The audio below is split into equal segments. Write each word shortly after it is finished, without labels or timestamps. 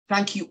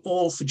Thank you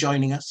all for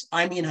joining us.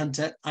 I'm Ian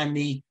Hunter. I'm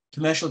the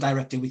Commercial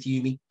Director with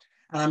Umii,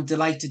 and I'm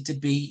delighted to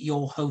be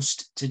your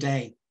host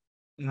today.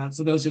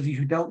 For those of you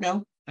who don't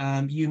know,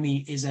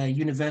 Umii is a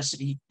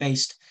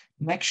university-based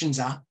connections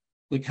app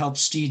which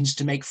helps students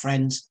to make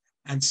friends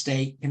and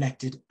stay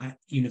connected at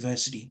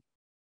university.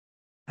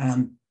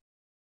 The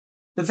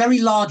very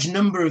large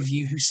number of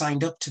you who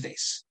signed up to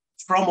this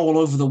from all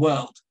over the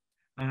world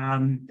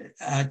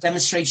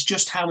demonstrates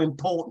just how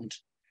important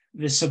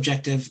the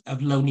subject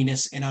of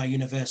loneliness in our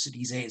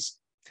universities is.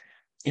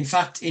 In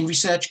fact, in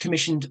research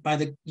commissioned by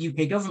the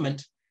UK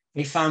government,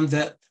 they found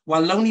that while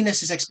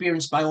loneliness is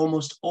experienced by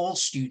almost all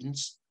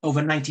students,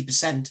 over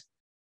 90%,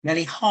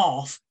 nearly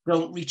half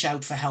don't reach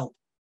out for help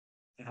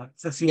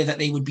for fear that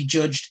they would be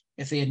judged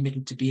if they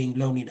admitted to being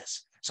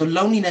loneliness. So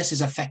loneliness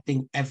is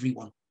affecting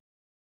everyone.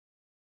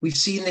 We've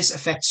seen this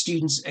affect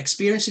students'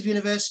 experience of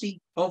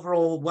university,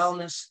 overall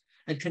wellness,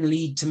 and can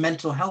lead to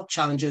mental health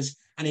challenges,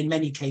 and in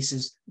many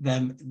cases,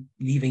 them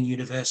leaving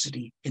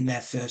university in their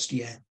first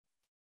year.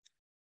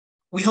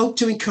 We hope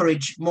to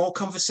encourage more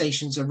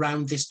conversations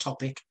around this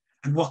topic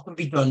and what can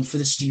be done for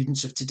the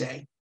students of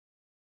today.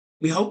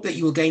 We hope that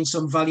you will gain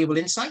some valuable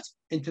insight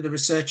into the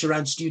research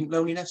around student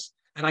loneliness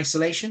and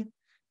isolation,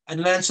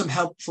 and learn some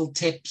helpful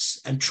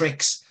tips and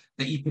tricks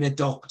that you can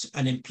adopt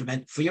and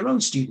implement for your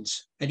own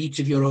students at each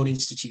of your own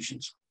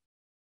institutions.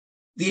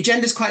 The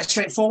agenda is quite a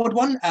straightforward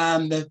one.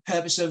 The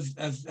purpose of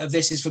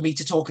this is for me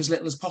to talk as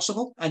little as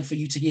possible and for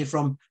you to hear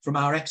from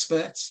our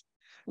experts.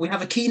 We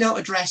have a keynote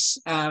address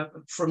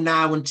from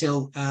now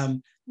until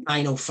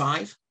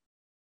 9:05,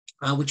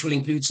 which will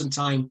include some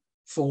time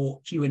for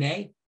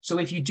Q&A. So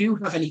if you do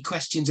have any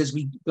questions as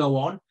we go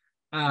on,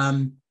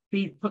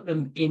 please put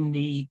them in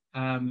the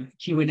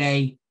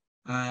Q&A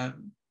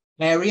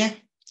area,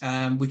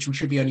 which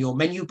should be on your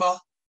menu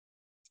bar.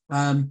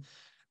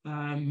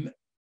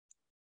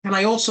 Can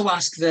I also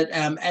ask that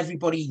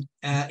everybody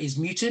is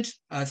muted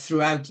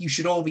throughout? You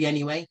should all be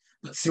anyway,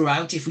 but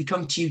throughout. If we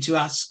come to you to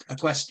ask a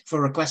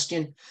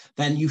question,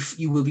 then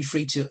you will be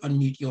free to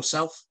unmute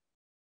yourself.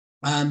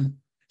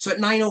 So at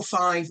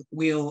 9:05,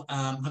 we'll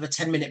have a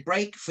 10-minute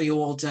break for you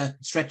all to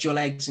stretch your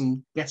legs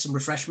and get some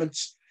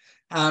refreshments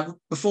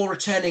before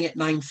returning at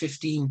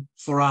 9:15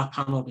 for our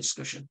panel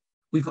discussion.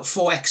 We've got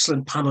 4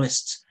 excellent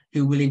panelists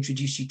who we'll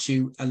introduce you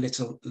to a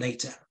little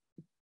later.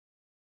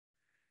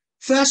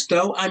 First,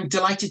 though, I'm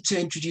delighted to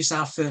introduce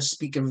our first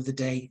speaker of the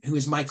day, who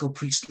is Michael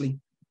Priestley.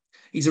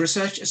 He's a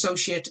research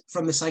associate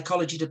from the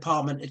psychology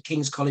department at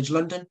King's College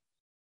London,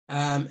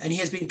 and he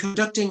has been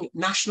conducting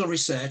national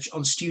research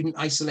on student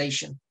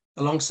isolation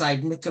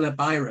alongside Nicola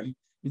Byram,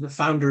 who's the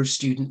founder of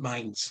Student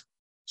Minds.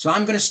 So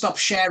I'm going to stop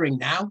sharing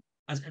now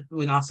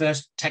with our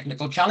first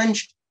technical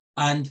challenge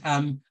and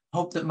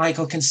hope that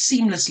Michael can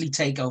seamlessly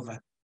take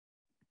over.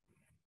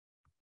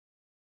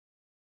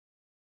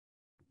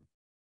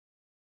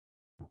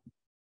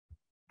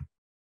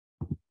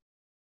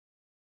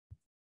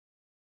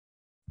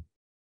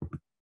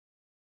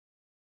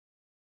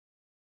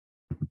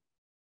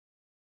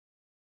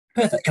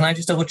 Perfect. Can I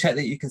just double check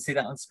that you can see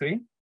that on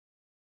screen?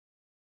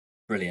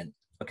 Brilliant.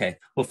 Okay.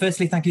 Well,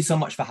 firstly, thank you so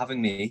much for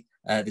having me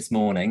this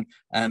morning.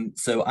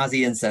 So as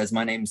Ian says,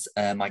 my name's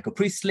Michael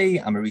Priestley.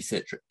 I'm a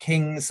researcher at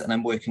King's, and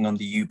I'm working on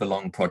the You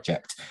Belong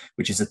project,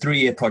 which is a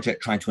 3-year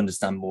project trying to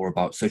understand more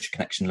about social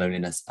connection,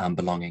 loneliness, and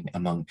belonging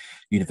among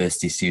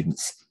university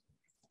students.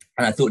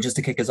 And I thought just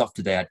to kick us off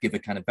today, I'd give a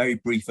kind of very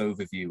brief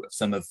overview of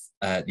some of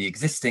the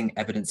existing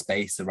evidence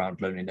base around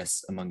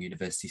loneliness among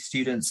university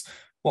students,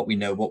 what we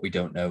know, what we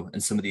don't know,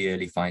 and some of the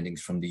early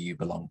findings from the You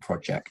Belong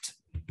project.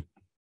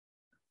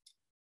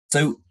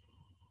 So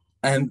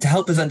to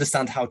help us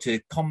understand how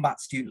to combat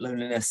student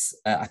loneliness,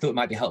 I thought it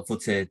might be helpful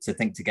to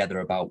think together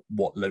about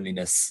what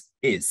loneliness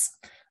is.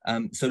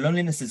 So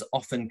loneliness is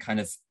often kind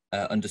of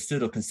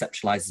understood or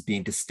conceptualized as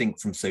being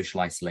distinct from social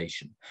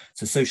isolation.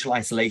 So social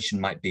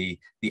isolation might be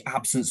the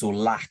absence or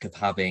lack of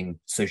having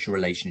social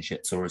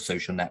relationships or a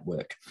social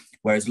network,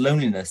 whereas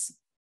loneliness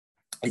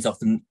is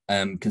often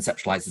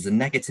conceptualized as a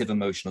negative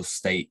emotional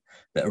state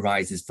that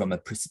arises from a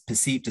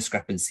perceived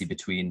discrepancy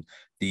between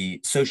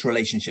the social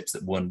relationships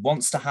that one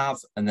wants to have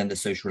and then the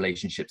social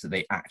relationships that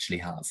they actually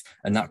have.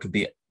 And that could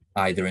be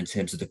either in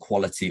terms of the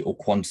quality or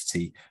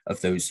quantity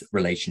of those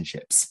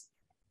relationships.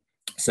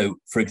 So,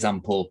 for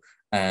example,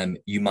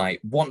 you might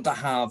want to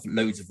have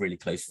loads of really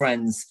close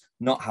friends,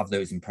 not have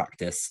those in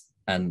practice,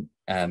 and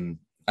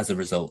as a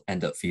result,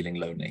 end up feeling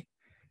lonely.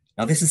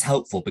 Now, this is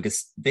helpful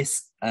because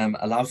this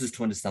allows us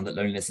to understand that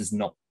loneliness is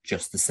not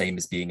just the same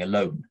as being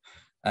alone.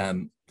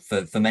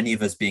 For many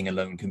of us, being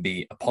alone can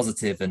be a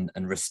positive and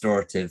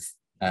restorative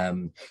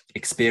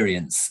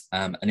experience.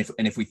 And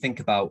if we think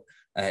about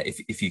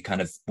if you kind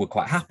of were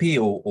quite happy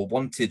or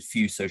wanted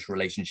few social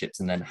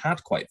relationships and then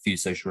had quite few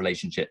social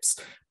relationships,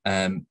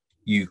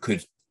 you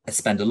could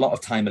spend a lot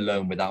of time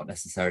alone without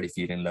necessarily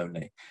feeling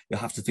lonely. You'll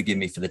have to forgive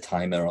me for the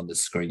timer on the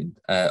screen,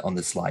 on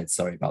the slide.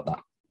 Sorry about that.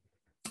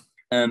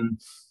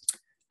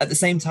 At the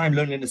same time,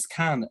 loneliness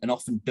can and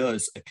often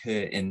does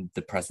occur in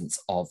the presence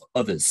of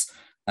others.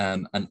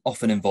 and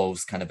often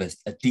involves kind of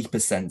a deeper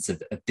sense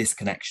of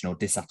disconnection or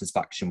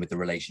dissatisfaction with the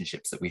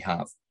relationships that we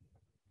have.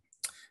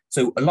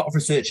 So a lot of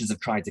researchers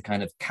have tried to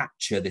kind of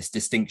capture this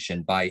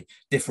distinction by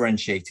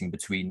differentiating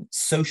between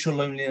social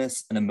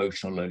loneliness and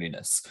emotional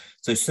loneliness.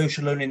 So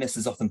social loneliness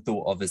is often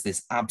thought of as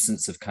this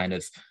absence of kind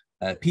of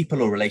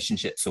people or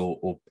relationships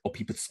or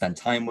people to spend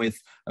time with.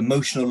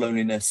 Emotional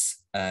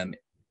loneliness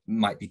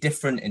might be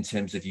different in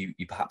terms of you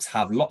perhaps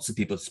have lots of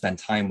people to spend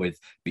time with,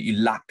 but you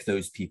lack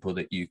those people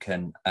that you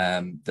can,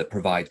 that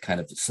provide kind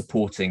of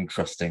supporting,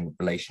 trusting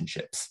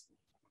relationships.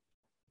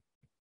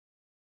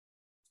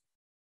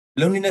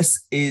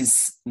 Loneliness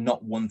is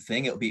not one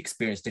thing. It'll be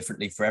experienced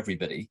differently for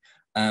everybody,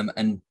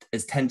 and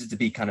has tended to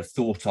be kind of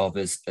thought of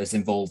as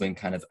involving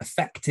kind of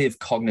affective,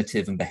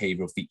 cognitive, and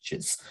behavioral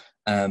features.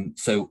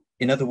 So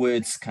in other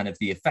words, kind of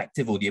the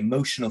affective or the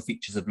emotional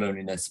features of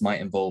loneliness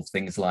might involve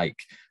things like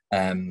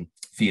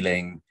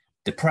feeling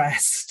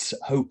depressed,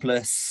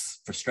 hopeless,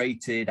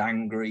 frustrated,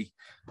 angry.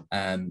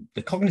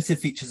 The cognitive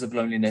features of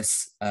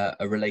loneliness are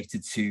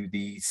related to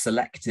the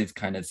selective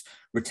kind of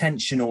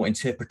retention or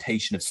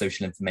interpretation of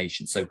social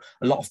information. So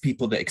a lot of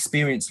people that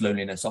experience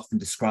loneliness often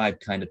describe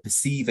kind of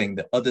perceiving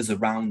that others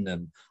around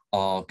them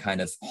are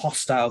kind of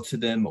hostile to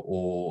them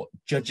or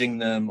judging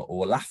them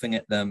or laughing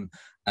at them,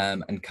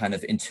 and kind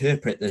of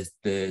interpret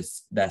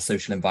their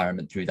social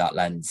environment through that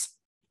lens.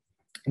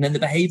 And then the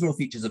behavioral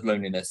features of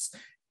loneliness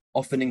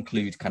often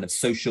include kind of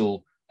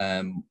social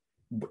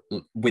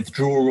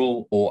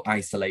withdrawal or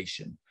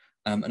isolation.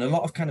 And a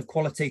lot of kind of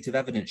qualitative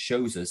evidence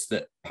shows us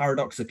that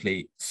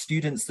paradoxically,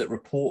 students that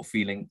report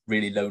feeling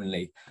really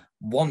lonely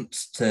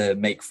want to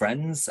make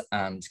friends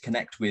and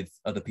connect with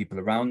other people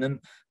around them,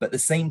 but at the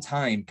same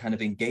time kind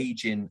of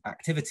engage in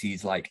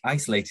activities like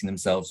isolating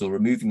themselves or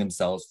removing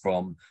themselves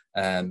from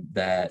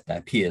their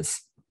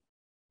peers.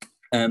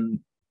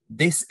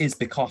 This is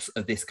because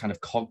of this kind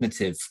of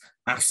cognitive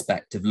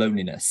aspect of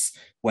loneliness,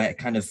 where it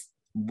kind of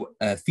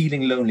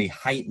feeling lonely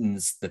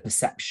heightens the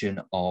perception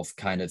of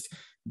kind of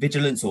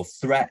vigilance or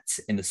threat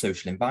in the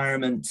social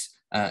environment,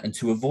 and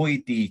to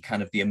avoid the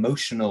kind of the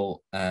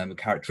emotional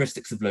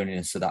characteristics of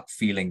loneliness, so that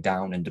feeling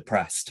down and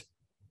depressed.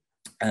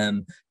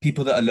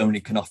 People that are lonely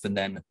can often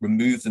then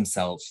remove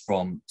themselves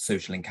from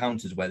social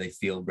encounters where they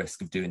feel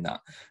risk of doing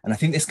that. And I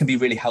think this can be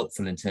really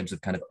helpful in terms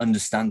of kind of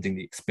understanding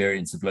the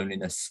experience of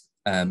loneliness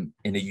in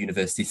a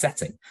university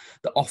setting.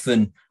 That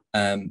often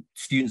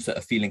students that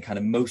are feeling kind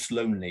of most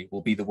lonely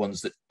will be the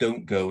ones that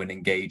don't go and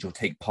engage or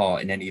take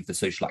part in any of the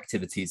social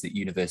activities that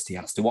university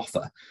has to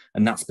offer.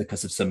 And that's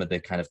because of some of the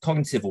kind of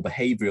cognitive or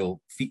behavioral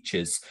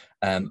features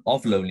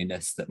of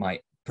loneliness that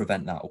might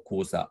prevent that or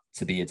cause that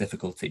to be a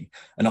difficulty.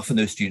 And often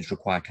those students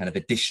require kind of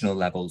additional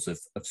levels of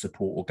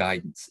support or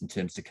guidance in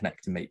terms to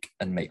connect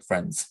and make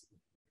friends.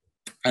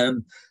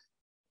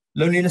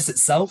 Loneliness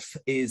itself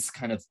is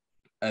kind of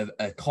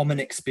a common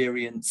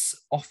experience,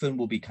 often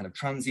will be kind of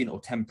transient or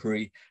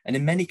temporary, and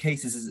in many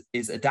cases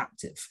is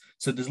adaptive.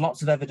 So there's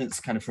lots of evidence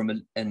kind of from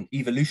an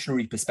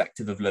evolutionary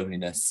perspective of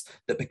loneliness,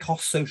 that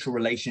because social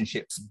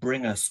relationships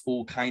bring us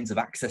all kinds of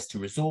access to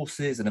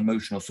resources and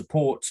emotional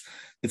support,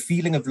 the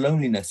feeling of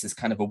loneliness is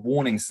kind of a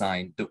warning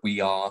sign that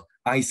we are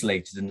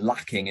isolated and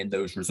lacking in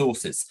those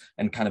resources,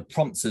 and kind of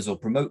prompts us or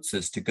promotes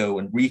us to go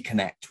and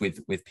reconnect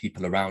with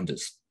people around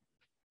us.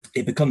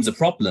 It becomes a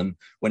problem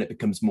when it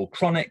becomes more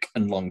chronic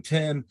and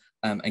long-term,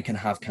 and can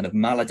have kind of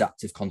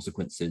maladaptive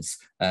consequences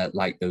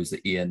like those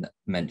that Ian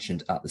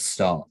mentioned at the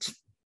start.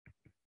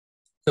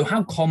 So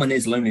how common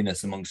is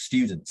loneliness among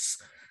students?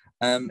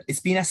 It's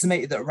been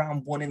estimated that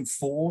around 1 in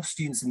 4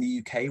 students in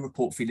the UK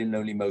report feeling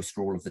lonely most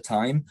or all of the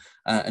time.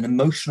 And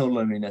emotional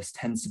loneliness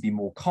tends to be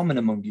more common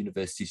among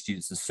university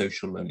students than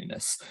social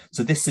loneliness.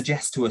 So this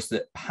suggests to us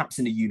that perhaps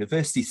in a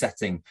university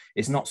setting,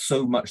 it's not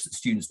so much that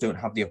students don't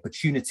have the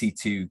opportunity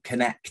to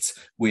connect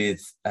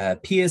with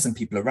peers and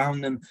people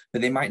around them,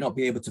 but they might not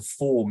be able to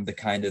form the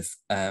kind of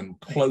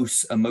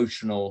close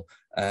emotional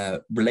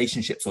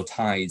relationships or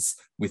ties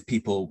with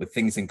people with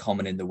things in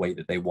common in the way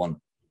that they want.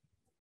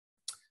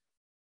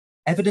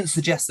 Evidence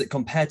suggests that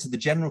compared to the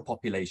general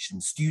population,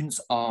 students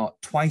are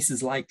twice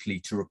as likely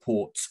to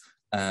report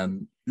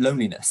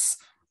loneliness.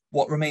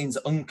 What remains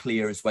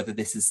unclear is whether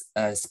this is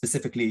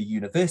specifically a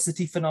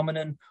university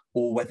phenomenon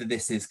or whether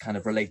this is kind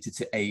of related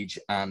to age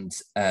and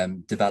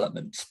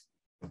development.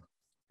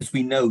 Because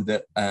we know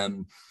that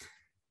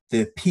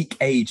the peak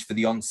age for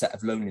the onset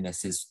of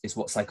loneliness is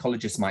what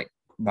psychologists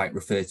might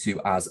refer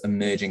to as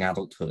emerging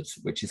adulthood,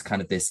 which is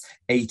kind of this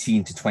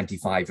 18 to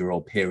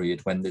 25-year-old period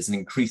when there's an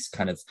increased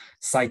kind of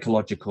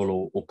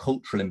psychological or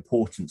cultural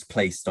importance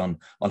placed on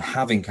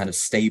having kind of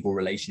stable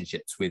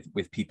relationships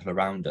with people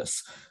around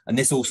us. And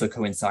this also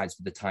coincides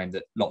with the time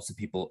that lots of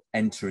people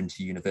enter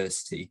into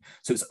university.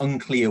 So it's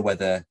unclear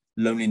whether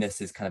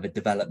loneliness is kind of a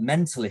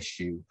developmental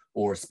issue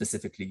or a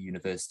specifically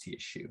university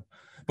issue.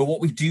 But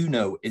what we do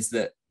know is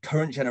that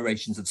current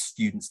generations of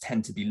students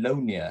tend to be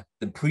lonelier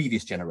than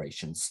previous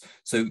generations.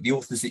 So the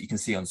authors that you can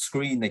see on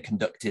screen, they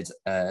conducted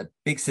a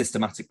big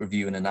systematic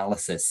review and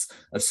analysis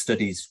of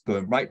studies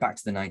going right back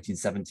to the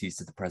 1970s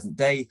to the present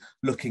day,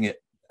 looking at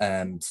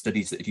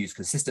studies that have used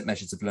consistent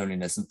measures of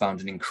loneliness and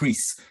found an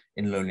increase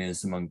in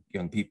loneliness among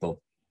young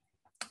people.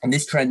 And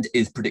this trend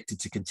is predicted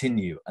to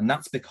continue. And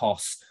that's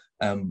because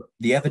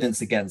the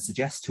evidence again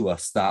suggests to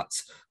us that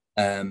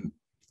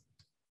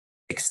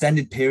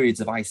extended periods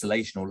of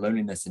isolation or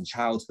loneliness in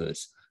childhood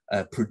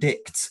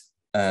predict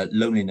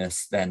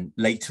loneliness then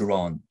later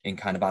on in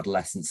kind of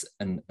adolescence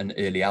and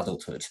early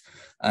adulthood.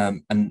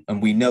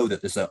 And we know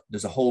that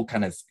there's a whole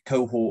kind of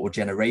cohort or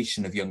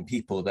generation of young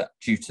people that,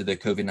 due to the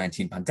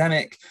COVID-19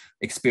 pandemic,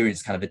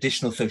 experience kind of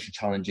additional social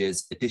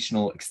challenges,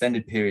 additional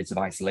extended periods of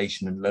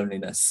isolation and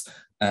loneliness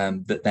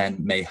that then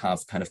may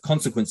have kind of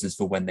consequences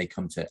for when they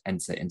come to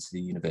enter into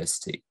the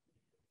university.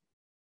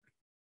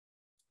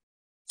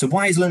 So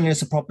why is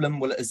loneliness a problem?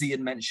 Well, as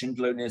Ian mentioned,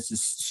 loneliness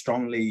is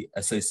strongly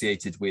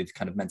associated with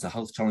kind of mental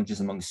health challenges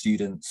among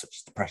students, such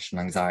as depression,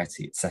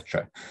 anxiety,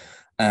 etc.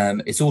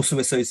 It's also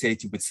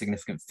associated with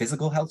significant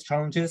physical health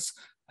challenges.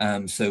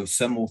 So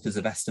some authors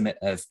of estimate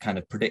have kind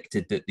of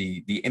predicted that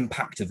the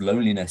impact of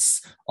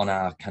loneliness on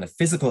our kind of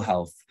physical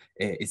health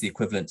is the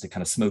equivalent to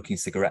kind of smoking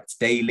cigarettes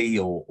daily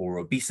or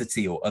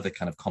obesity or other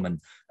kind of common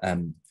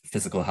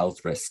physical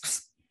health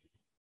risks.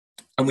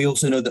 And we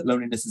also know that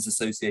loneliness is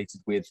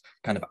associated with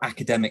kind of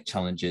academic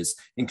challenges,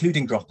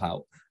 including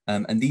dropout.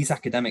 And these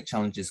academic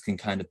challenges can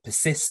kind of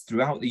persist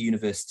throughout the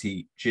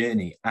university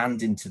journey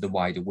and into the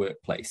wider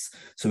workplace.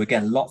 So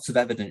again, lots of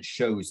evidence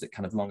shows that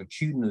kind of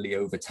longitudinally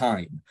over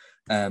time,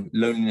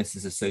 loneliness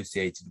is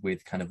associated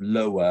with kind of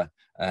lower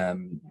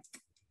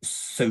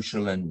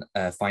social and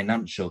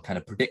financial kind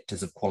of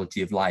predictors of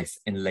quality of life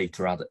in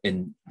later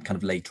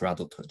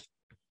adulthood.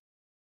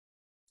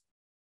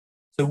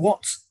 So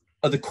what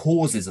are the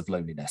causes of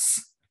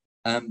loneliness?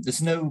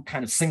 There's no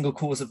kind of single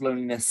cause of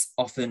loneliness.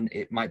 Often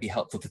it might be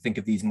helpful to think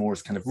of these more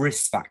as kind of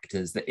risk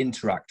factors that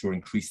interact or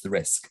increase the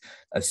risk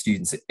of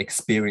students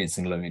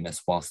experiencing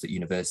loneliness whilst at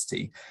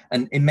university.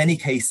 And in many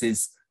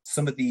cases,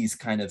 some of these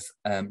kind of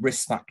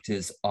risk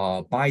factors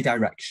are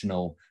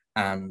bidirectional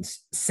and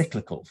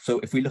cyclical. So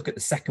if we look at the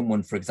second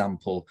one, for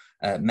example,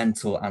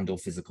 mental and or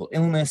physical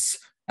illness,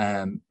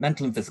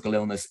 mental and physical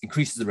illness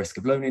increases the risk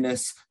of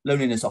loneliness.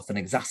 Loneliness often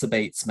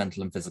exacerbates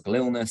mental and physical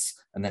illness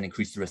and then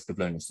increases the risk of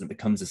loneliness, and it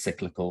becomes a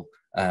cyclical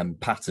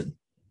pattern.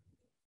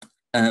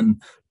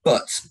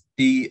 But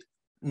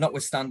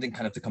notwithstanding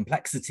kind of the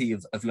complexity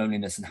of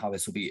loneliness and how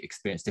this will be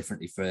experienced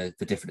differently for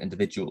different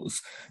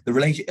individuals,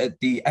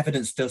 the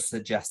evidence does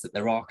suggest that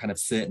there are kind of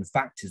certain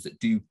factors that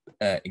do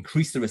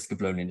increase the risk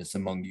of loneliness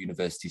among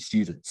university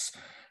students.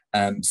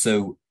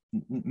 So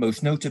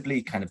most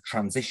notably kind of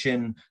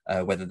transition,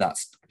 whether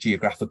that's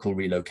geographical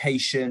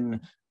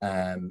relocation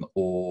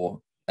or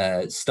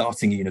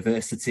starting a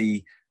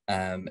university,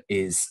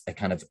 is a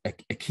kind of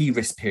a key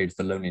risk period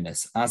for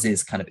loneliness, as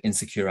is kind of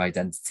insecure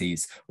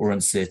identities or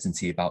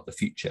uncertainty about the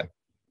future.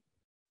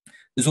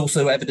 There's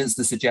also evidence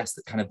to suggest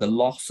that kind of the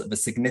loss of a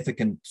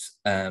significant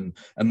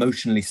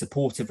emotionally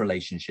supportive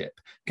relationship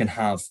can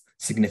have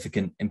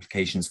significant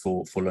implications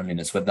for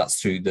loneliness, whether that's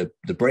through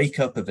the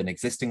breakup of an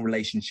existing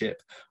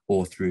relationship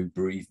or through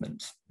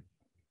bereavement.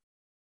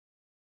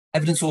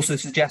 Evidence also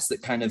suggests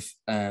that kind of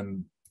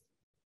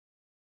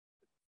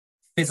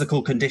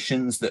physical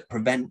conditions that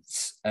prevent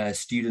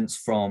students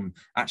from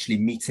actually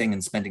meeting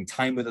and spending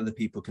time with other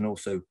people can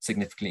also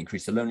significantly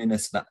increase the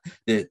loneliness, that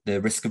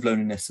the risk of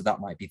loneliness. So that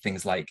might be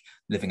things like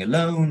living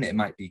alone. It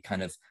might be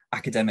kind of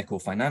academic or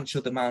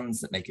financial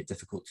demands that make it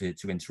difficult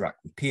to interact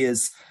with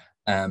peers.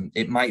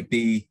 It might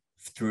be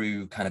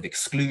through kind of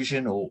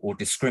exclusion or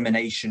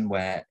discrimination,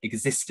 where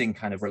existing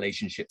kind of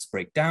relationships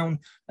break down,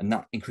 and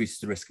that increases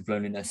the risk of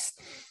loneliness.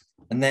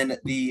 And then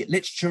the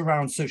literature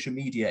around social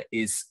media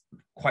is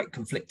quite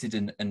conflicted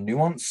and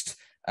nuanced.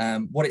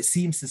 What it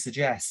seems to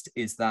suggest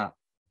is that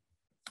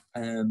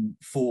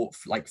for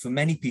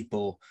many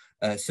people,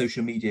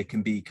 social media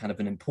can be kind of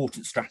an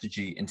important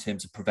strategy in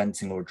terms of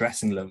preventing or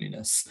addressing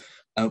loneliness.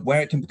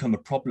 Where it can become a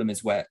problem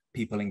is where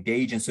people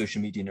engage in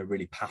social media in a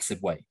really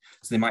passive way.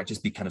 So they might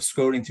just be kind of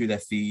scrolling through their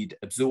feed,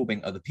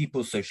 absorbing other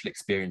people's social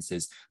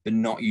experiences, but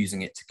not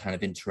using it to kind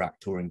of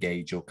interact or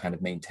engage or kind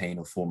of maintain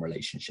or form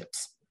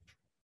relationships.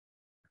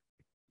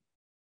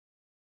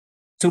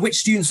 So which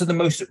students are the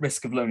most at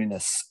risk of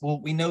loneliness?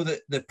 Well, we know that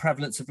the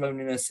prevalence of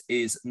loneliness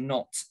is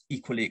not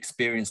equally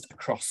experienced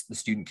across the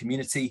student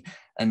community.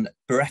 And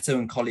Barreto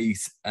and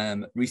colleagues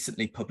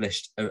recently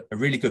published a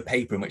really good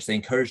paper in which they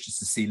encouraged us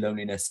to see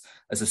loneliness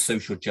as a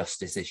social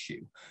justice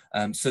issue.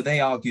 So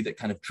they argue that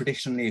kind of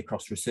traditionally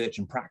across research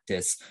and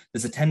practice,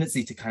 there's a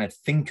tendency to kind of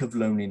think of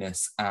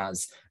loneliness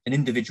as an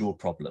individual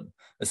problem,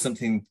 as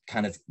something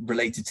kind of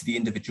related to the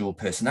individual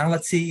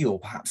personality or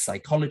perhaps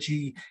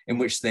psychology, in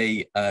which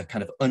they are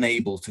kind of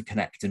unable to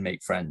connect and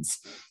make friends.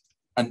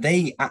 And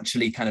they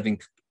actually kind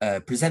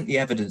of present the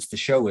evidence to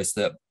show us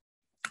that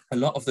a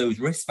lot of those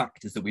risk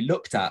factors that we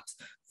looked at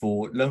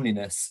for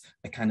loneliness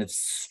are kind of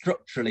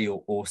structurally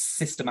or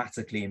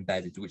systematically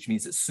embedded, which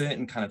means that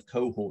certain kind of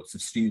cohorts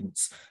of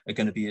students are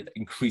going to be at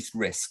increased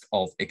risk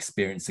of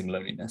experiencing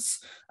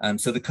loneliness.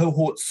 So the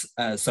cohorts,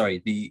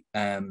 the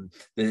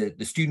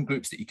student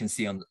groups that you can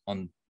see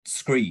on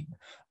screen,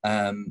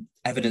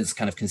 evidence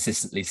kind of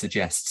consistently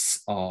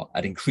suggests are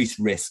at increased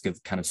risk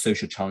of kind of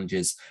social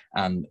challenges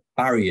and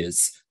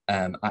barriers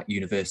at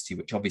university,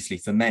 which obviously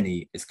for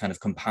many is kind of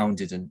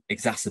compounded and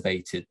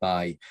exacerbated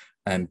by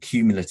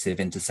cumulative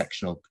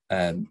intersectional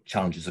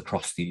challenges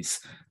across these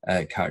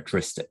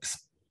characteristics.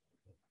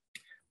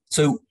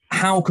 So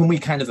how can we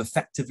kind of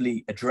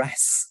effectively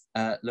address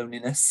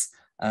loneliness?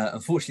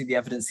 Unfortunately, the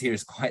evidence here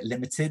is quite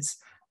limited,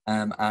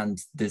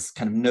 and there's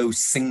kind of no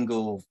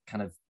single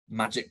kind of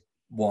magic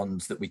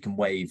wand that we can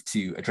wave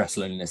to address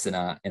loneliness in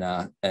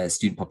our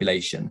student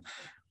population.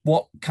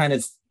 What kind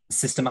of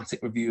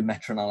systematic review and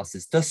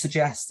meta-analysis does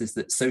suggest is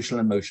that social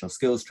and emotional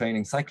skills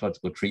training,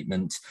 psychological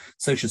treatment,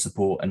 social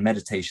support, and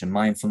meditation,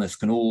 mindfulness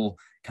can all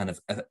kind of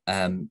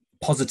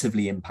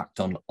positively impact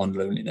on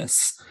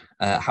loneliness.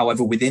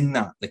 However, within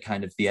that,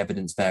 the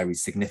evidence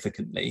varies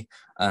significantly,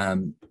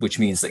 which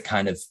means that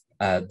kind of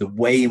the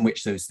way in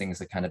which those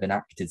things are kind of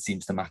enacted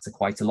seems to matter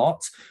quite a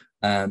lot.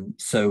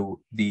 So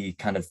the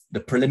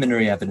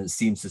preliminary evidence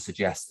seems to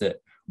suggest that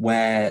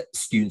where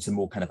students are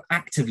more kind of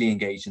actively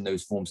engaged in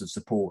those forms of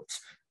support,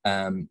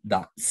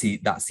 that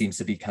seems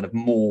to be kind of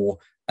more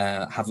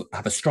have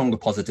a stronger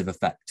positive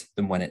effect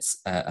than when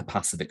it's a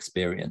passive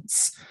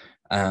experience.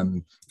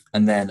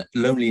 And then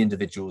lonely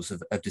individuals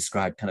have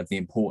described kind of the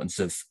importance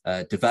of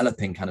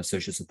developing kind of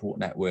social support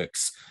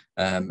networks,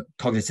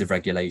 cognitive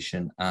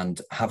regulation,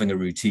 and having a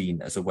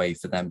routine as a way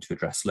for them to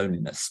address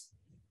loneliness.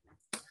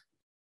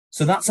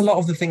 So that's a lot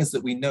of the things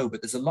that we know,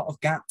 but there's a lot of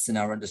gaps in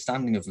our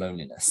understanding of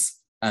loneliness,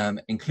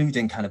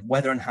 including kind of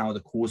whether and how the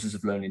causes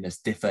of loneliness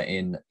differ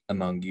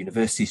among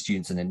university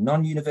students and in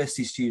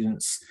non-university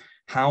students,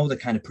 how the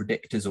kind of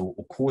predictors or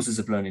causes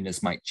of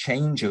loneliness might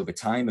change over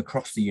time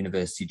across the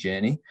university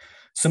journey,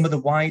 some of the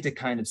wider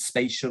kind of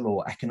spatial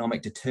or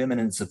economic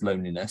determinants of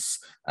loneliness,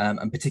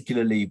 and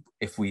particularly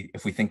if we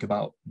think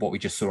about what we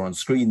just saw on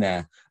screen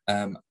there,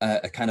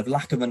 a kind of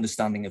lack of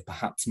understanding of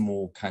perhaps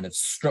more kind of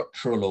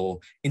structural or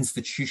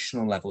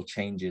institutional level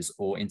changes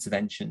or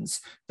interventions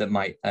that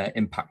might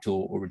impact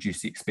or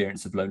reduce the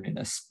experience of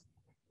loneliness.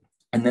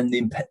 And then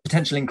the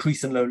potential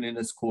increase in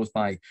loneliness caused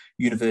by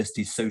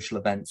university social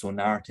events or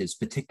narratives,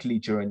 particularly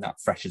during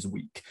that Freshers'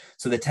 Week.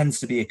 So there tends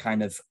to be a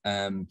kind of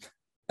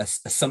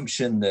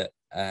assumption that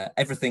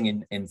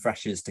everything in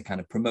Freshers to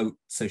kind of promote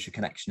social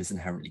connection is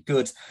inherently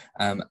good,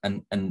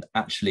 and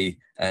actually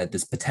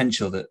there's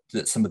potential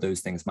that some of those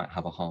things might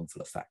have a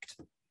harmful effect.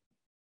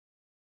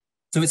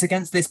 So it's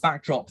against this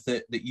backdrop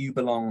that You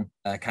Belong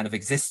kind of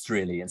exists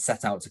really, and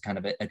set out to kind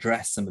of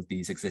address some of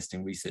these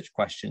existing research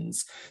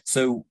questions.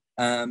 So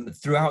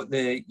throughout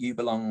the You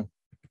Belong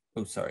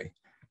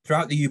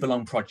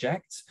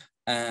project,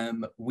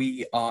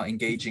 we are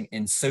engaging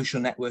in social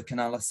network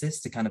analysis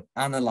to kind of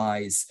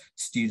analyze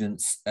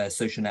students'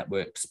 social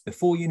networks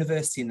before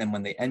university and then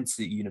when they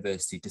enter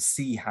university, to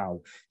see how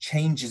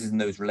changes in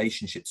those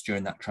relationships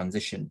during that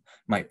transition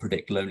might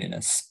predict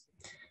loneliness.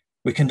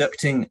 We're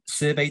conducting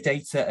survey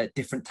data at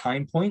different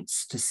time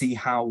points to see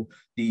how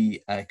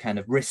the kind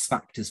of risk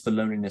factors for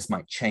loneliness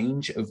might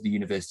change over the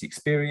university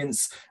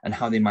experience and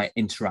how they might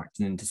interact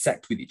and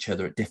intersect with each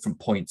other at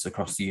different points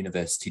across the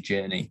university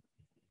journey.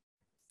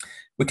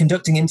 We're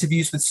conducting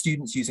interviews with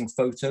students using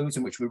photos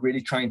in which we're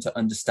really trying to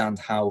understand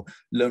how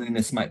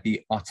loneliness might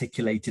be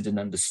articulated and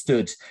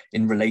understood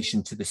in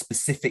relation to the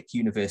specific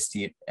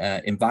university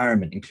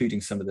environment,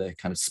 including some of the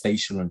kind of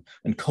spatial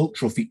and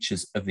cultural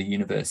features of the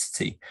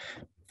university.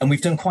 And we've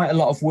done quite a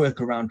lot of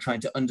work around trying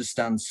to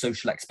understand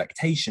social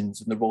expectations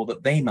and the role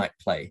that they might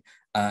play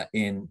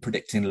in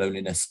predicting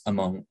loneliness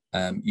among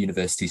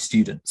university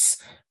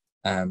students,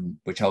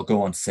 which I'll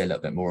go on to say a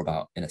little bit more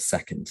about in a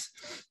second.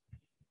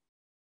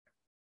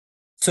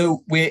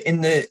 So we're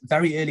in the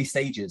very early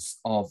stages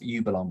of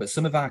You Belong, but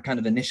some of our kind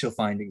of initial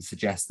findings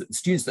suggest that the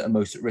students that are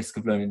most at risk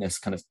of loneliness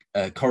kind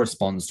of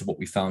corresponds to what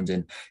we found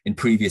in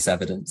previous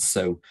evidence.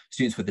 So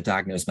students with a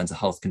diagnosed mental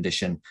health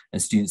condition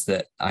and students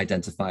that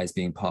identify as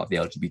being part of the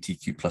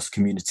LGBTQ+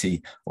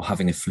 community or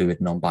having a fluid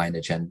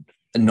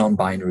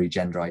non-binary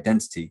gender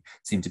identity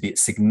seem to be at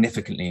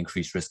significantly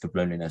increased risk of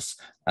loneliness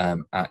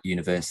at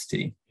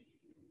university.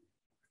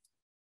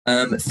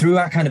 Through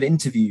our kind of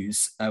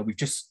interviews, we've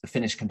just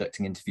finished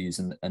conducting interviews,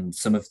 and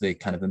some of the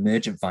kind of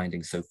emergent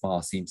findings so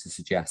far seem to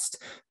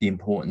suggest the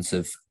importance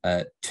of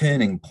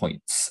turning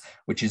points,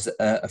 which is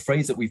a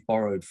phrase that we've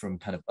borrowed from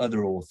kind of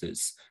other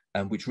authors,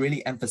 which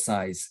really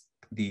emphasize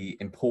the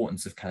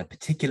importance of kind of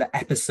particular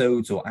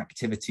episodes or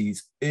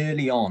activities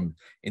early on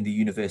in the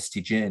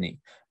university journey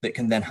that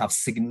can then have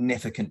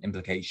significant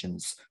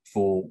implications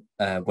for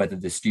whether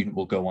the student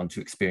will go on to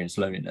experience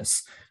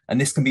loneliness. And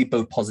this can be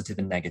both positive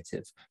and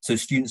negative. So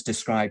students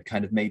describe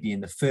kind of maybe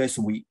in the first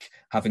week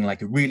having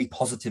like a really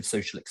positive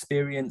social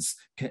experience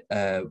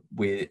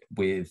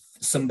with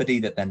somebody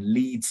that then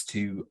leads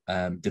to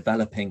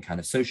developing kind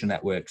of social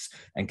networks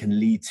and can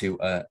lead to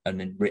an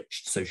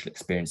enriched social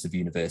experience of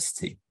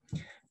university.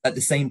 At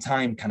the same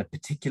time, kind of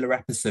particular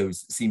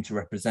episodes that seem to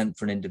represent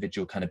for an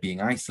individual kind of being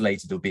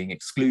isolated or being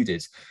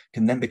excluded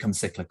can then become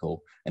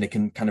cyclical, and it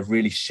can kind of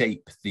really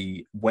shape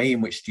the way in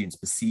which students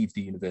perceive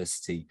the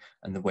university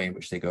and the way in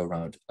which they go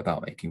around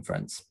about making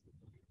friends.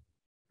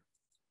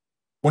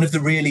 One of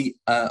the really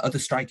other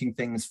striking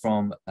things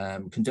from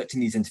conducting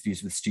these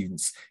interviews with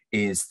students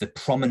is the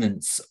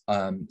prominence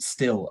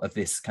still of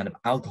this kind of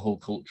alcohol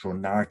culture or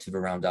narrative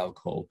around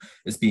alcohol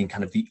as being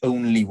kind of the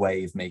only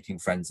way of making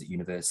friends at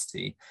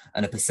university,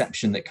 and a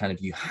perception that kind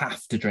of you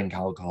have to drink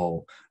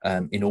alcohol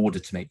in order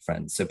to make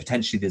friends. So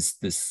potentially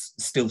there's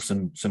still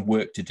some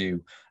work to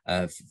do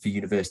for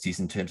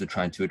universities in terms of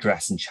trying to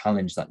address and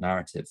challenge that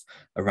narrative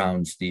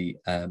around the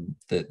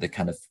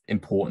kind of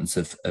importance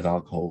of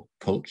alcohol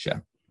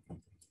culture.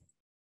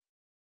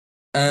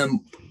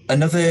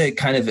 Another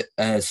kind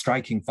of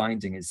striking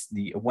finding is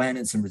the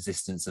awareness and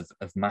resistance of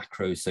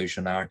macro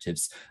social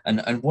narratives.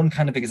 And one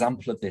kind of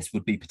example of this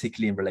would be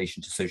particularly in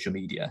relation to social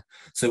media.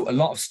 So a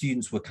lot of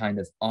students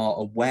are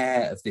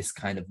aware of this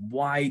kind of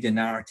wider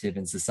narrative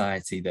in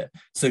society that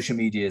social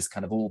media is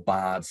kind of all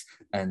bad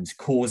and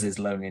causes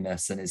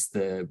loneliness and is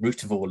the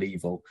root of all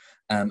evil.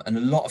 And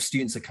a lot of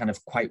students are kind of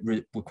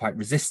were quite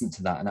resistant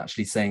to that, and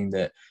actually saying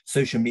that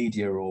social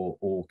media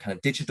or kind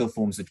of digital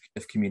forms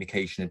of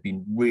communication have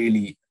been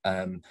really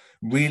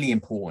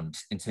important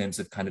in terms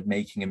of kind of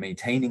making and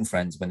maintaining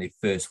friends when they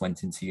first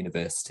went into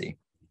university.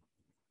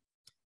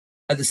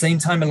 At the same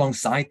time,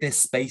 alongside this,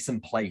 space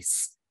and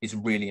place is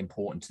really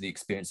important to the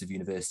experience of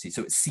university.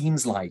 So it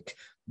seems like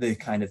the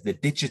kind of the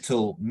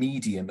digital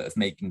medium of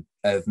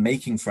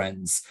making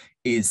friends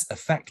is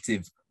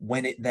effective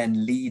when it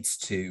then leads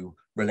to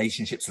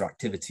relationships or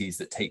activities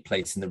that take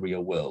place in the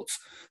real world,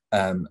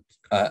 and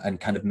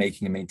kind of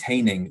making and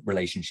maintaining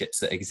relationships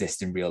that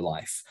exist in real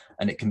life.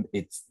 And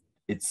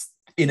it's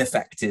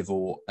ineffective,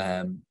 or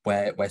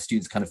where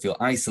students kind of feel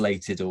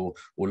isolated or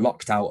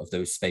locked out of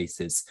those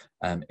spaces,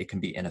 it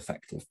can be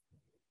ineffective.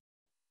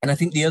 And I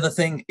think the other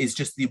thing is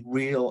just the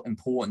real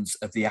importance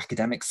of the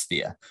academic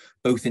sphere,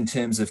 both in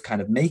terms of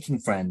kind of making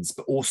friends,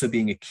 but also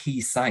being a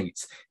key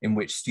site in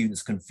which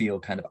students can feel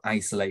kind of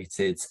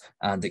isolated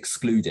and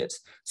excluded.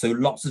 So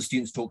lots of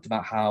students talked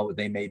about how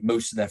they made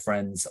most of their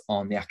friends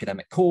on the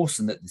academic course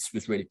and that this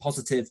was really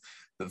positive.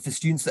 But for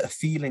students that are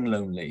feeling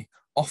lonely,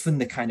 often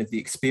the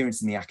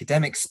experience in the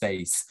academic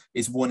space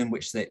is one in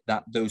which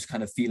those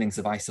kind of feelings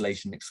of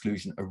isolation and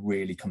exclusion are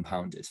really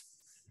compounded.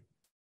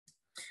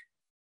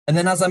 And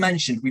then, as I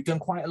mentioned, we've done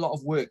quite a lot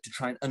of work to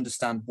try and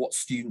understand what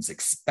students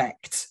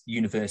expect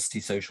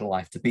university social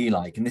life to be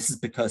like. And this is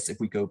because if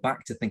we go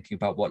back to thinking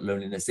about what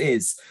loneliness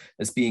is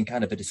as being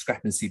kind of a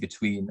discrepancy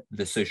between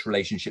the social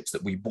relationships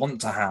that we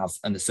want to have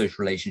and the social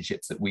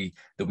relationships that we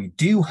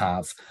do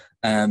have,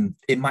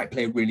 it might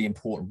play a really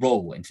important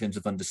role in terms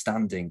of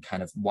understanding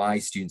kind of why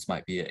students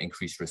might be at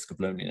increased risk of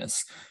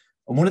loneliness.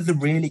 And one of the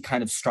really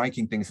kind of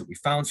striking things that we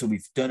found, so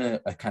we've done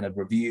a kind of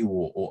review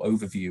or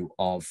overview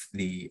of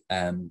the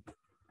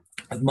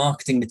of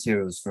marketing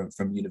materials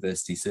from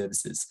university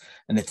services,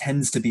 and there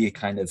tends to be a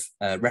kind of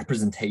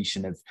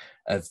representation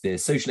of the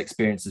social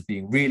experience as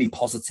being really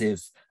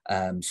positive,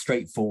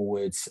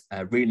 straightforward,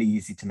 really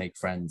easy to make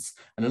friends.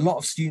 And a lot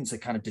of students are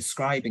kind of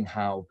describing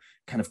how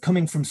kind of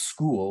coming from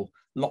school,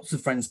 lots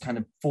of friends kind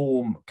of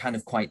form kind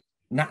of quite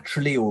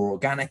naturally or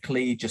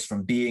organically, just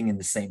from being in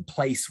the same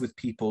place with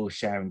people,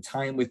 sharing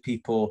time with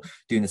people,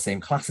 doing the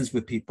same classes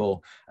with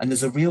people. And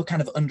there's a real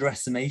kind of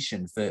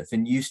underestimation for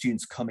new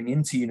students coming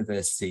into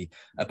university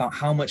about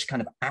how much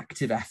kind of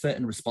active effort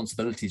and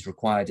responsibility is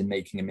required in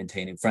making and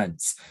maintaining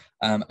friends.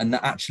 And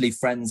that actually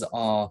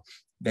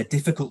they're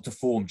difficult to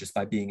form just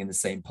by being in the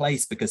same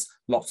place, because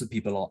lots of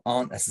people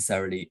aren't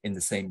necessarily in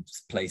the same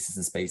places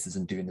and spaces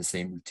and doing the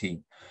same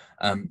routine.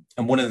 And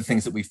one of the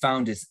things that we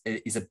found is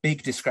a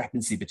big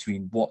discrepancy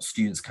between what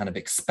students kind of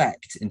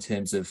expect in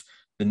terms of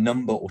the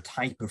number or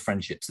type of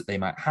friendships that they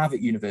might have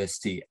at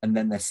university, and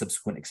then their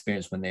subsequent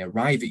experience when they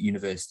arrive at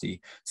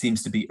university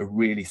seems to be a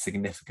really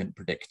significant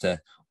predictor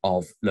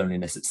of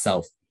loneliness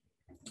itself.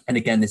 And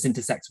again, this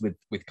intersects with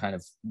kind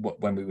of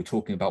when we were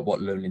talking about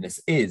what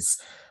loneliness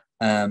is.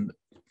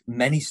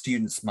 Many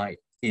students might,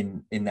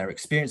 in their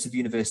experience of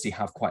university,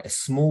 have quite a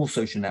small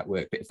social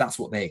network, but if that's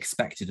what they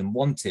expected and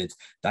wanted,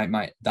 that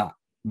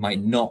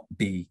might not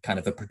be kind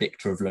of a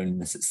predictor of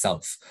loneliness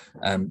itself.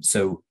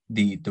 So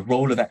the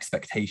role of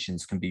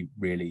expectations can be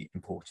really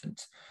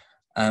important.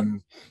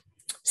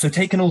 So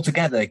taken all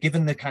together,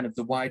 given the kind of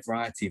the wide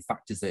variety of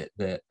factors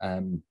that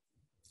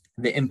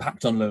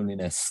impact on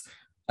loneliness,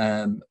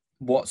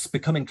 what's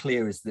becoming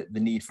clear is that the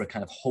need for a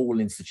kind of whole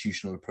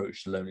institutional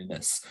approach to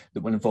loneliness that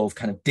will involve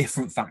kind of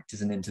different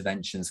factors and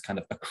interventions kind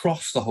of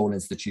across the whole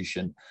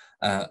institution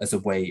as a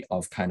way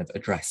of kind of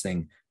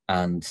addressing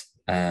and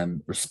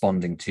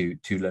responding to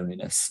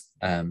loneliness.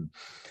 Thank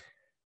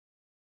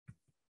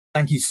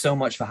you so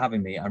much for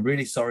having me. I'm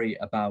really sorry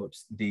about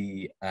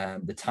the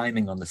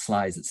timing on the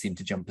slides that seemed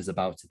to jump us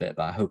about a bit,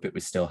 but I hope it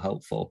was still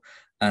helpful.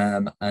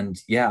 And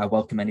yeah, I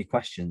welcome any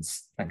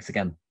questions. Thanks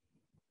again.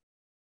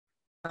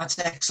 That's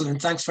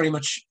excellent. Thanks very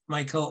much,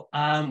 Michael.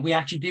 We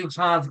actually do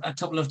have a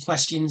couple of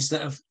questions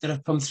that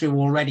have come through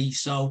already.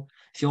 So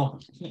if you're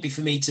happy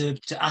for me to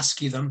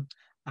ask you them,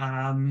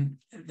 then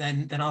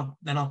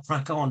I'll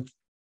crack on.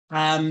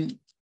 The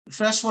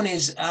first one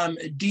is,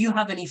 do you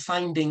have any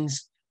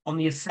findings on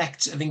the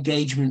effects of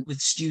engagement with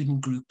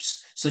student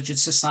groups, such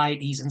as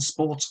societies and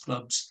sports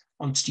clubs,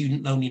 on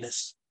student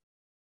loneliness?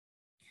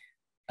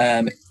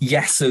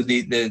 Yes, so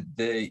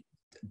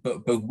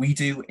but we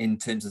do, in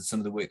terms of some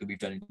of the work that we've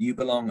done in You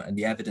Belong, and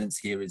the evidence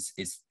here is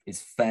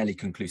fairly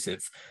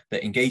conclusive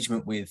that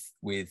engagement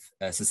with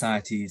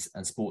societies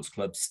and sports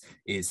clubs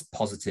is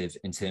positive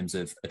in terms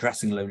of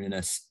addressing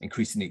loneliness,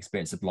 increasing the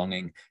experience of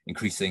belonging,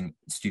 increasing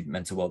student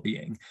mental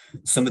well-being.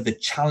 Some of the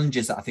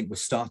challenges that I think we're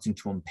starting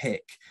to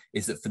unpick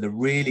is that for the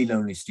really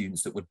lonely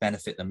students that would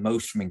benefit the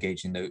most from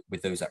engaging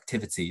with those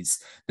activities,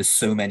 there's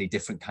so many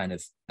different kind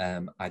of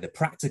either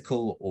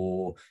practical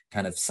or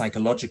kind of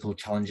psychological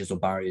challenges or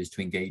barriers to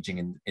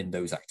engaging in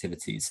those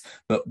activities.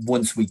 But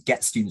once we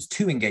get students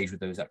to engage with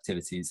those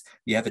activities,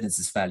 the evidence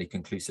is fairly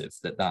conclusive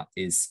that that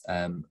is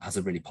has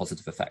a really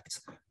positive effect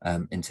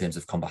in terms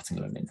of combating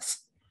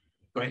loneliness.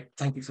 Great,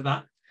 thank you for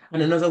that.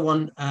 And another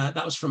one,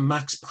 that was from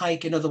Max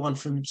Pike, another one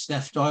from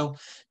Steph Doyle.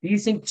 Do you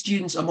think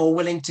students are more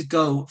willing to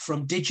go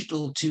from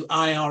digital to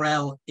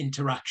IRL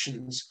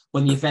interactions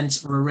when the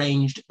events are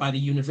arranged by the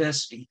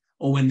university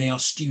or when they are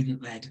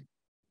student-led?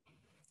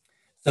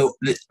 So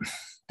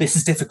this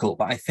is difficult,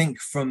 but I think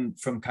from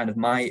kind of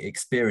my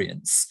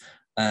experience,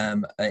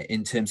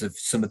 in terms of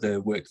some of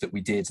the work that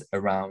we did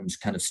around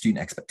kind of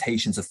student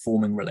expectations of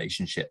forming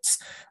relationships,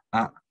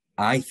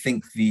 I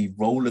think the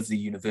role of the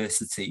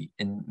university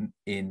in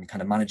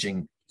kind of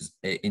managing,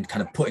 in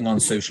kind of putting on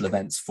social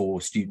events for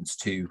students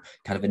to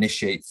kind of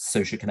initiate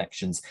social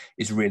connections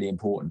is really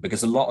important,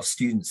 because a lot of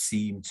students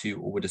seem to,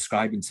 or were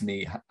describing to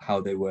me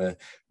how they were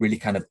really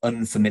kind of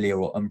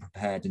unfamiliar or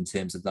unprepared in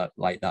terms of that,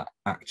 like that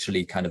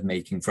actually kind of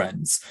making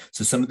friends.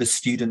 So some of the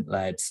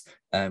student-led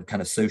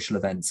kind of social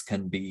events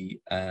can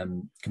be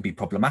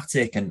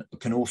problematic, and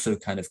can also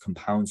kind of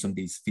compound some of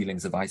these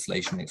feelings of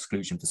isolation and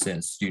exclusion for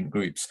certain student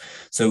groups.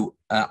 So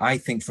I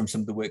think from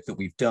some of the work that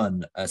we've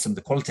done, some of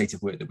the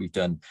qualitative work that we've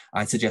done,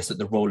 I suggest that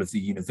the role of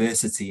the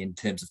university in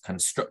terms of kind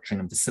of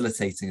structuring and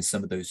facilitating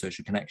some of those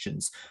social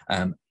connections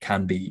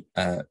can be,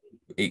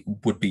 it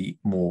would be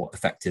more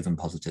effective and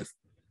positive.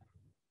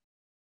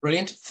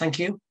 Brilliant, thank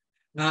you.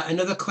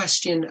 Another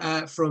question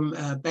from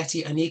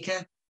Betty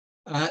Anika.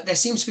 There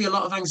seems to be a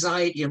lot of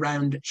anxiety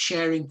around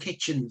sharing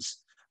kitchens.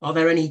 Are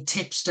there any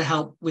tips to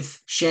help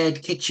with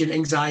shared kitchen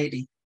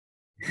anxiety?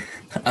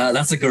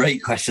 That's a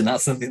great question.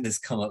 That's something that's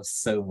come up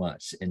so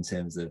much in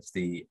terms of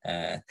the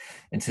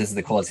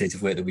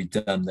qualitative work that we've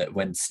done, that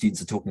when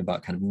students are talking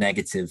about kind of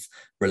negative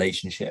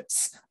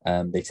relationships,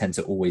 they tend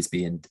to always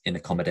be in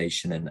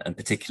accommodation, and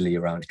particularly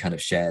around kind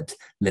of shared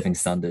living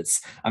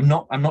standards. I'm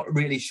not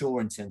really sure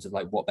in terms of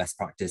like what best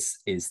practice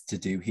is to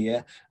do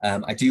here.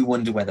 I do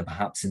wonder whether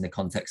perhaps in the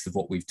context of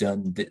what we've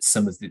done,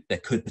 that there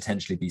could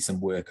potentially be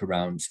some work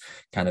around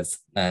kind of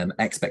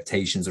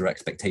expectations or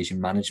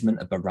expectation management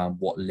around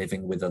what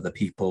living with other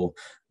people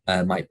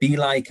might be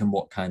like, and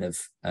what kind of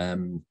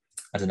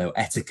I don't know,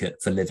 etiquette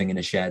for living in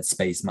a shared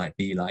space might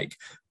be like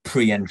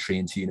pre-entry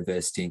into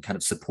university, and kind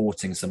of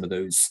supporting some of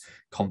those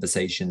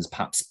conversations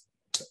perhaps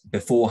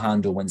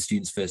beforehand or when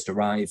students first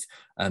arrive,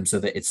 so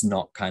that it's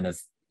not kind of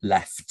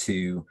left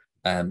to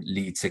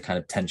lead to kind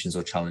of tensions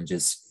or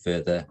challenges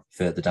further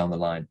down the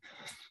line.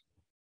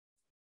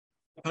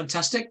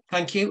 Fantastic,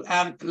 thank you.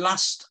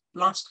 Last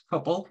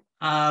couple.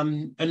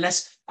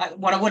 Unless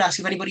what I would ask,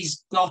 if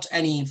anybody's got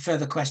any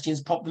further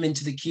questions, pop them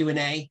into the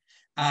Q&A.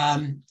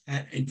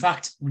 In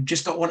fact, we've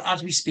just got one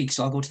as we speak,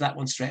 so I'll go to that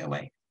one straight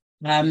away.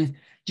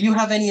 Do you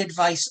have any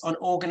advice on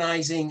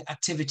organising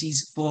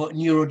activities for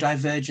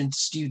neurodivergent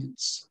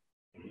students?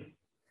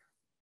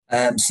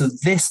 So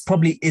this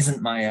probably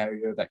isn't my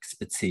area of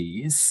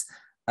expertise.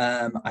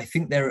 I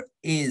think there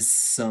is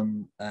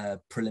some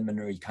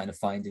preliminary kind of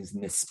findings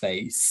in this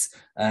space.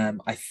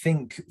 I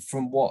think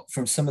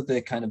from some of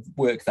the kind of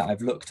work that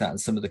I've looked at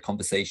and some of the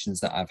conversations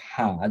that I've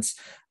had,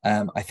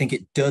 I think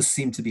it does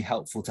seem to be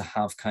helpful to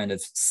have kind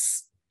of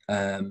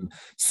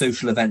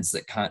social events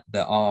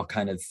that are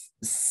kind of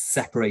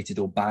separated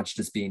or badged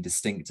as being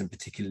distinct, and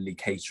particularly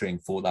catering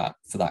for that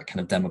kind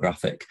of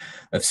demographic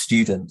of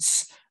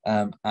students.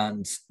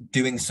 And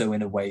doing so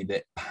in a way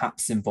that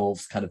perhaps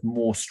involves kind of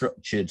more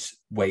structured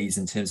ways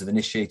in terms of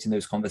initiating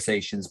those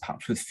conversations,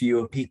 perhaps with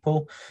fewer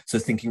people. So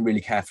thinking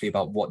really carefully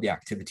about what the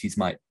activities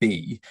might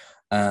be.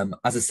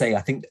 As I say,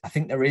 I think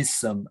there is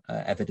some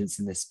evidence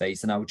in this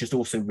space, and I would just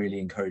also really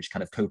encourage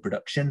kind of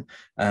co-production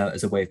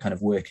as a way of kind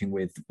of working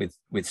with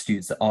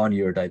students that are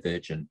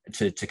neurodivergent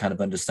to kind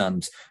of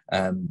understand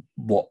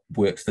what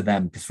works for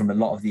them. Because from a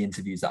lot of the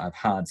interviews that I've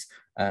had,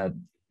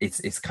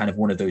 it's kind of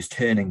one of those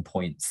turning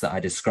points that I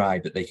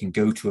described, that they can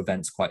go to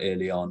events quite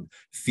early on,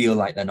 feel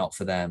like they're not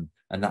for them,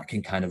 and that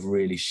can kind of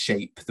really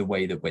shape the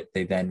way that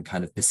they then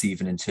kind of perceive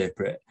and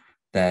interpret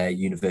their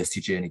university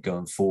journey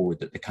going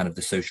forward, that the kind of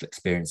the social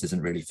experience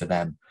isn't really for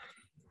them.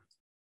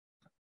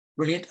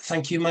 Brilliant.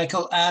 Thank you,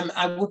 Michael.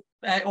 I would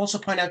also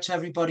point out to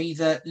everybody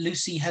that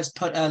Lucy has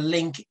put a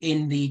link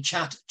in the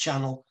chat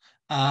channel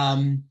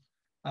to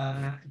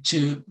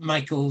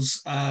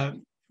Michael's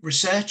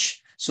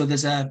research. So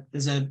there's a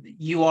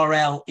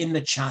URL in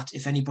the chat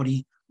if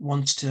anybody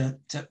wants to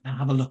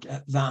have a look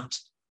at that.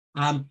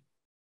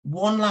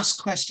 One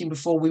last question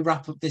before we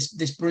wrap up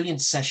this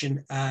brilliant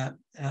session,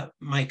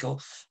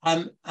 Michael.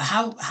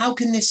 How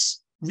can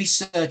this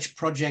research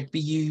project be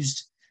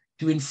used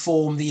to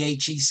inform the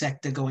HE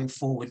sector going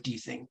forward, do you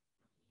think?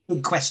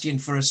 Good question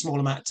for a small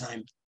amount of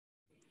time.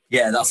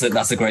 Yeah,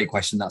 that's a great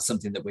question. That's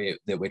something that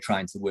we're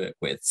trying to work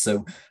with.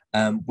 So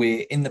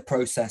we're in the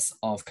process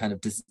of kind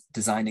of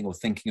designing or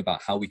thinking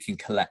about how we can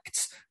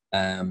collect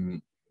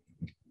kind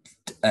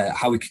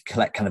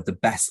of the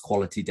best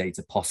quality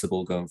data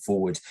possible going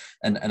forward.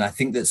 And I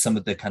think that some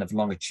of the kind of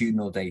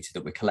longitudinal data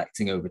that we're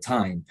collecting over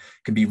time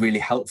can be really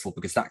helpful,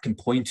 because that can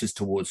point us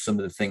towards some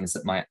of the things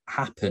that might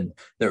happen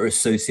that are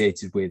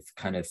associated with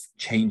kind of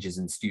changes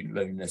in student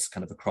loneliness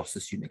kind of across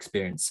the student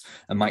experience,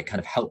 and might kind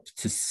of help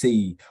to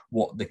see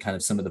what the kind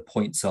of some of the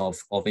points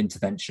of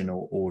intervention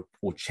or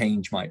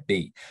change might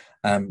be.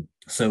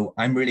 So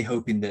I'm really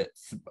hoping that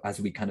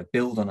as we kind of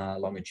build on our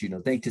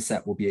longitudinal data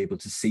set, we'll be able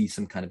to see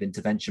some kind of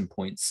intervention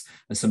points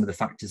and some of the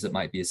factors that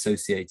might be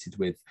associated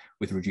with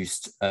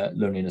reduced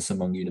loneliness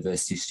among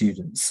university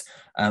students.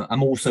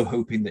 I'm also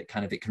hoping that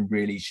kind of it can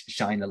really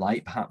shine a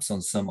light perhaps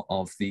on some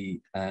of the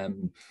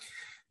kind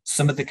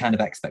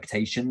of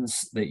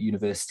expectations that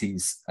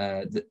universities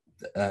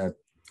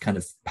kind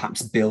of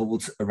perhaps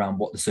build around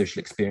what the social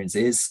experience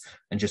is,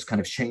 and just kind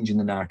of changing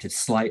the narrative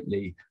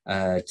slightly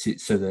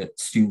so that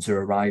students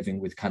are arriving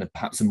with kind of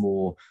perhaps a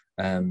more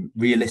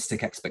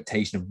realistic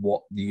expectation of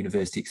what the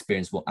university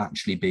experience will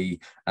actually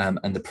be,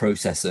 and the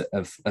process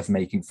of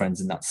making friends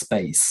in that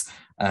space.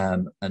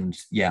 And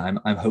yeah,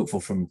 I'm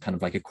hopeful from kind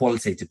of like a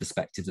qualitative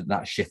perspective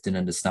that shift in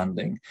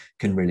understanding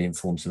can really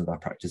inform some of our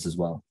practice as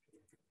well.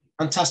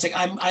 Fantastic.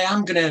 I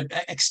am going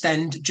to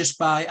extend just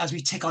by, as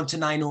we tick on to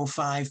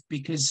 9:05,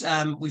 because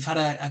we've had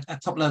a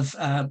couple of,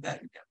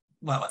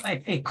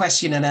 a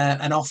question and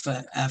an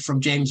offer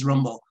from James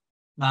Rumble.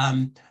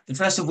 The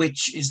first of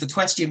which is the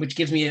question which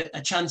gives me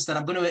a chance that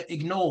I'm going to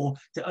ignore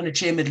to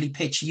unashamedly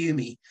pitch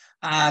Umii.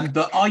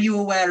 But are you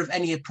aware of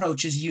any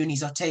approaches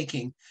unis are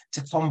taking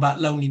to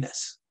combat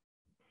loneliness?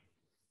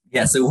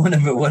 Yeah, so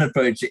one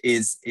approach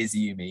is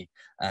Umii,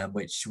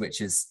 which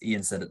as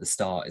Ian said at the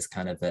start, is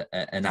kind of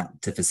an app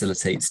to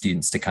facilitate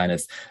students to kind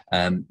of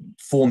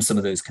form some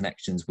of those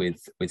connections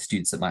with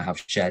students that might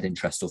have shared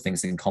interests or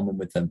things in common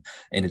with them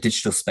in a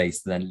digital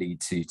space, that then lead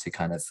to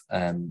kind of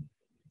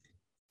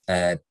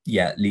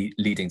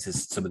leading to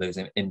some of those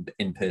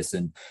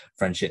in-person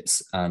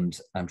friendships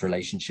and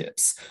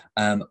relationships.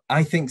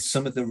 I think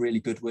some of the really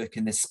good work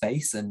in this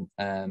space, and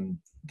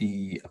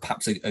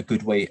perhaps a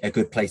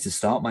good place to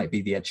start might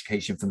be the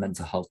Education for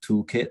Mental Health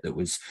Toolkit that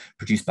was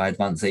produced by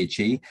Advance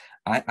HE.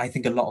 I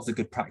think a lot of the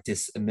good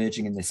practice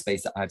emerging in this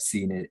space that I've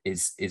seen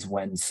is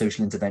when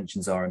social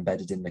interventions are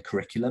embedded in the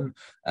curriculum,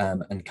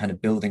 and kind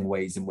of building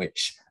ways in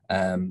which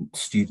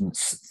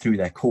students through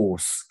their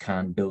course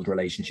can build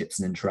relationships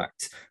and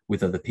interact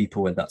with other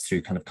people, whether that's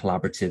through kind of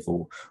collaborative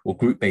or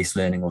group-based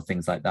learning or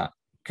things like that.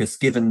 Because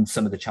given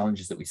some of the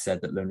challenges that we said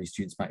that lonely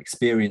students might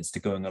experience to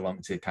going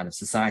along to kind of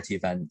society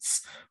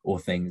events or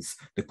things,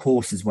 the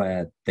course is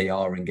where they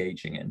are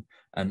engaging in.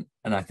 And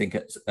I think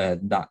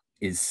that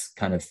is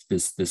kind of,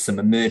 there's some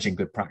emerging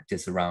good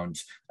practice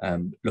around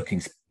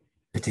looking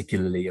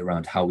particularly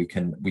around how we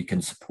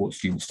can support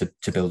students to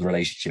build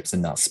relationships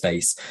in that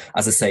space.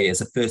 As I say,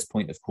 as a first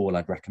point of call,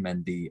 I'd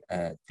recommend the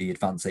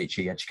Advanced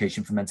HE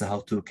Education for Mental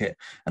Health Toolkit,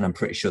 and I'm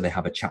pretty sure they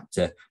have a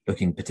chapter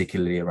looking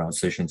particularly around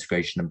social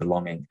integration and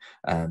belonging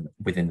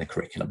within the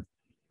curriculum.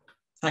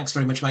 Thanks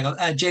very much, Michael.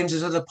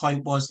 James's other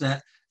point was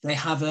that they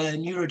have a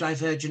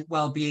neurodivergent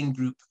wellbeing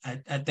group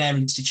at their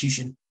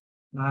institution,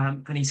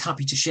 and he's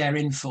happy to share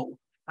info.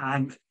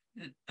 And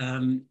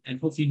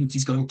hopefully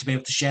he's going to be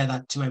able to share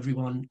that to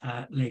everyone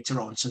later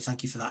on. So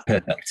thank you for that.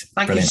 Perfect.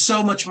 Thank you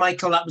so much,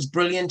 Michael. That was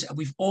brilliant.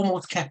 We've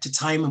almost kept to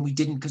time, and we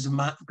didn't because of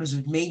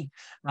me.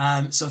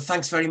 So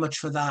thanks very much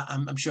for that.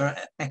 I'm sure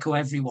I echo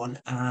everyone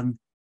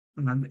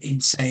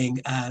in saying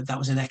that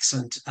was an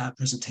excellent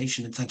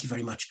presentation, and thank you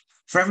very much.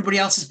 For everybody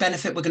else's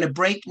benefit, we're going to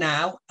break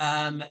now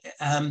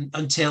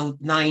until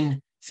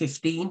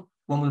 9:15,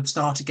 when we'll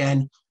start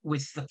again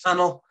with the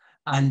panel.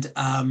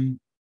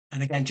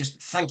 And again, just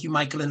thank you,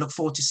 Michael, and look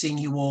forward to seeing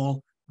you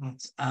all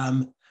at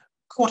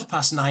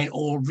 9:15,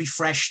 all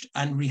refreshed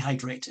and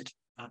rehydrated.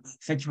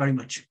 Thank you very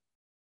much.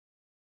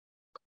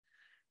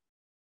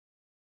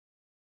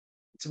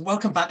 So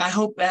welcome back. I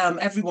hope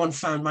everyone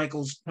found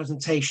Michael's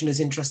presentation as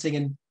interesting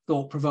and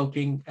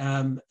thought-provoking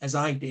as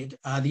I did.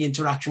 The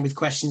interaction with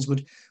questions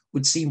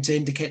would seem to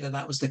indicate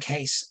that was the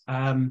case.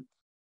 And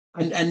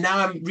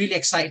now I'm really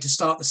excited to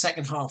start the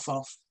second half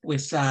off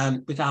with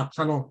our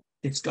panel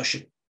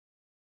discussion.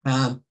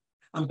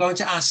 I'm going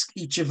to ask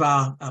each of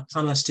our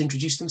panelists to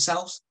introduce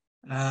themselves,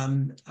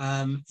 and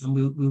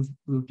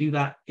we'll do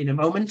that in a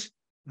moment.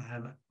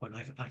 when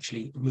I've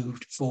actually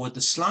moved forward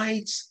the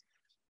slides.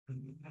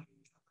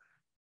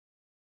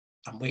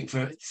 I'm waiting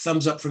for a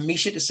thumbs up from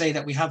Misha to say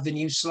that we have the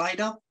new slide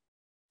up.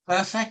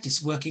 Perfect,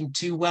 it's working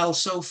too well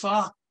so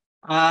far.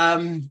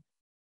 I'm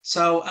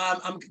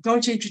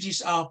going to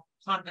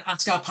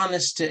ask our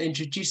panelists to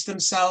introduce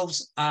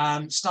themselves,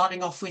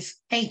 starting off with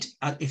Kate,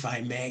 if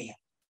I may.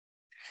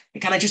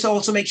 Can I just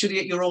also make sure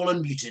that you're all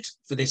unmuted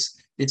for this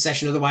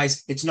session?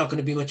 Otherwise, it's not going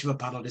to be much of a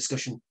panel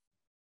discussion.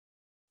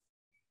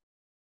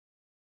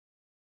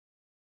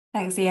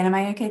 Thanks, Ian. Am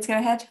I okay to go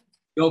ahead?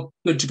 You're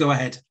good to go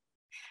ahead.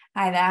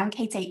 Hi there, I'm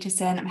Kate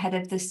Aitchison. I'm head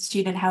of the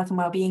Student Health and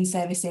Wellbeing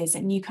Services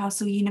at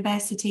Newcastle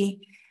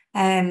University.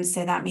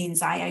 So that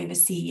means I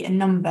oversee a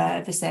number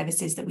of the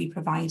services that we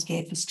provide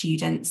here for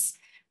students.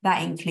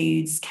 That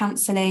includes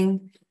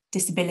counselling,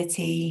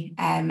 disability,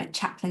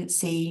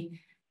 chaplaincy,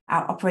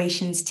 our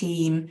operations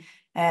team,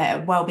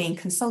 wellbeing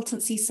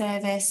consultancy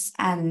service,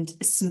 and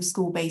some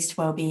school-based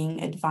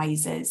wellbeing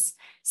advisors.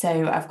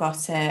 So I've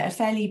got a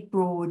fairly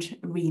broad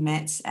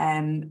remit,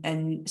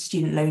 and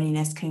student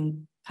loneliness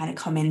can kind of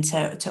come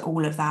into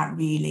all of that,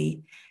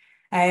 really.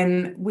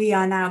 We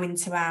are now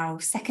into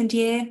our second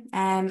year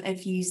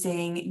of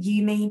using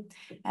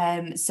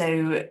Umii.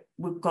 So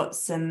we've got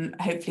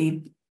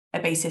hopefully a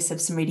basis of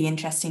some really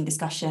interesting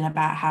discussion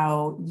about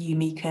how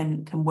Umii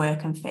can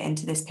work and fit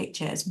into this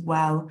picture as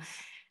well.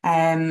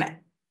 I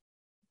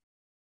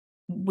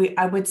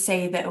would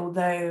say that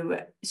although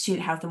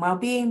Student Health and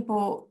Wellbeing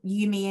brought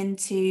Umii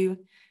into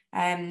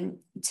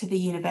to the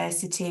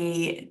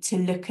university to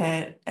look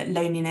at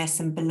loneliness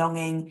and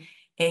belonging,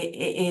 it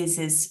is,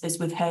 as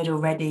we've heard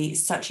already,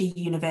 such a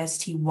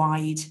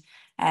university-wide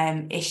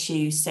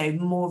issue. So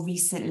more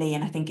recently,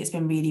 and I think it's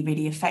been really,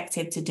 really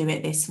effective to do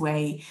it this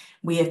way,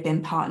 we have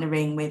been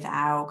partnering with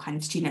our kind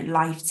of student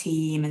life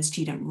team and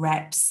student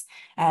reps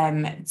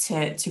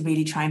to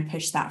really try and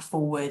push that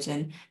forward.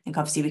 And I think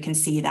obviously we can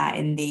see that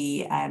in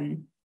the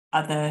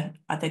other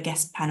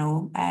guest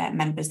panel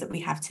members that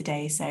we have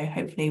today. So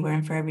hopefully we're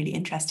in for a really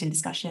interesting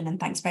discussion, and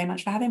thanks very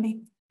much for having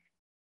me.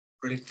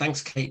 Brilliant,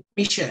 thanks Kate.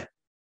 Misha.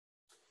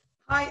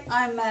 Hi,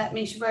 I'm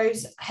Misha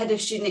Rose, Head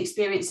of Student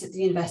Experience at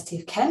the University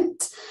of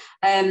Kent.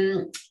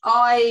 As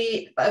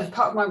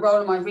part of my role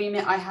and my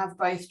remit, I have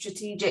both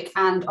strategic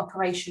and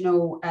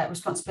operational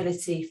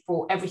responsibility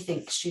for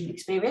everything student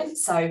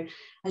experience. So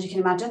as you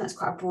can imagine, that's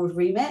quite a broad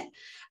remit.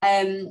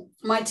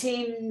 My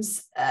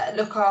teams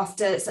look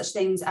after such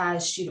things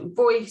as student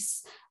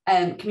voice,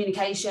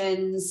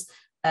 communications.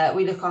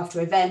 We look after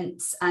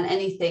events and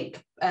anything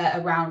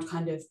around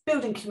kind of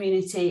building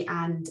community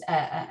and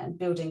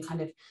building kind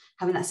of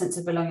having that sense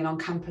of belonging on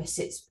campus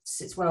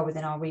sits well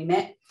within our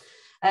remit.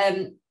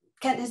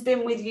 Kent has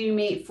been with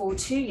Umii for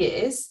 2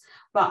 years,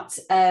 but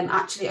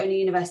actually only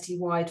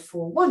university-wide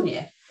for 1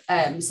 year.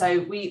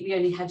 So we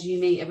only had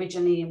Umii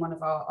originally in one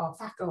of our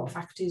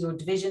faculties or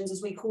divisions,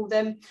 as we call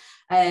them.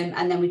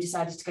 And then we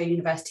decided to go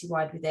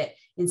university-wide with it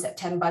in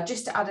September,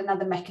 just to add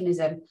another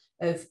mechanism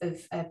of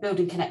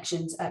building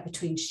connections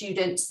between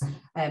students,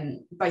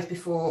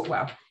 both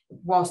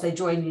whilst they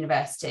join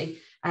university.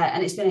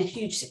 And it's been a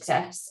huge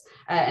success.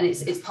 And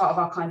it's part of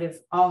our kind of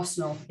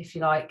arsenal, if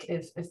you like,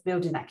 of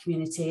building that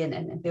community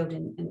and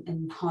building and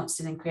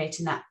enhancing and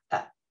creating that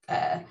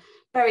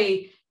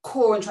very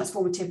core and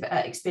transformative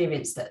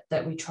experience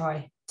that we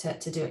try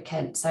to do at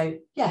Kent. So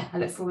yeah, I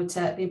look forward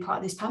to being part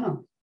of this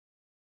panel.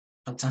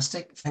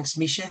 Fantastic, thanks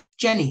Misha.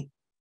 Jenny.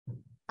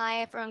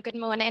 Hi everyone, good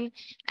morning.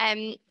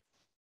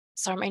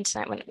 Sorry, my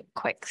internet went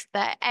quick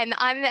there.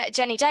 I'm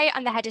Jenny Day.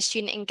 I'm the head of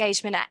student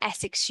engagement at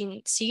Essex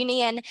Students'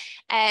 Union.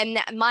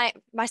 My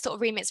sort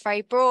of remit is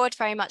very broad,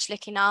 very much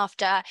looking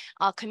after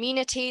our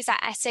communities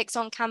at Essex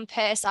on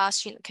campus, our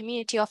student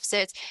community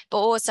officers, but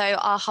also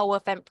our whole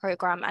event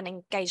programme and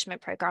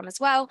engagement programme as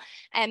well.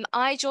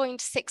 I joined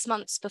 6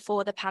 months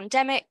before the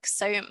pandemic,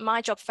 so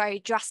my job very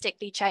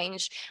drastically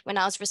changed when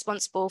I was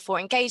responsible for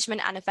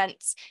engagement and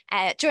events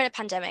during a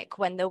pandemic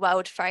when the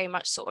world very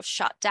much sort of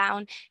shut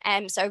down.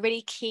 So a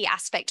really key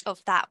aspect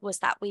of that was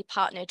that we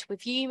partnered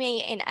with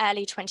Umii in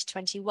early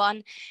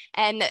 2021.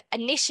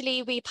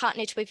 Initially, we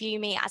partnered with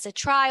Umii as a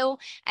trial,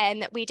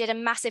 and we did a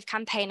massive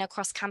campaign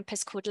across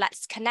campus called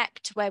Let's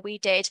Connect, where we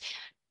did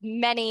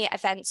many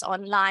events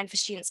online for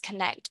Students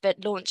Connect,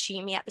 but launched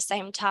Umii at the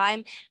same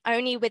time.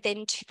 Only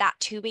within that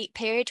 2-week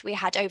period, we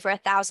had over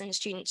 1,000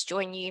 students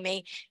join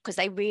Umii because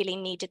they really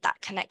needed that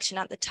connection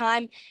at the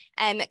time.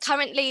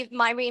 Currently,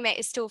 my remit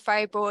is still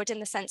very broad in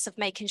the sense of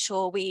making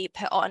sure we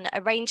put on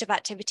a range of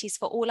activities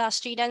for all our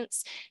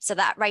students. So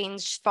that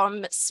ranged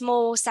from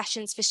small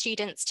sessions for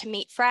students to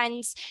meet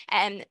friends,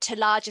 to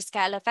larger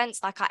scale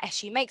events like our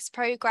SU Makes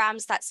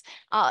programs, that's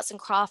arts and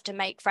craft and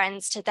make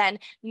friends, to then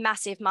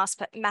massive mass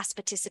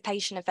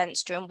participation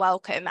events during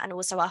welcome and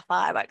also our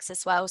fireworks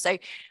as well. So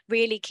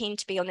really keen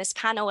to be on this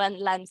panel and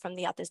learn from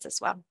the others as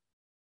well.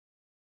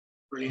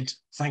 Brilliant,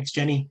 thanks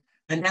Jenny.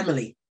 And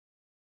Emily.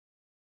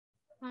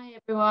 Hi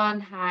everyone,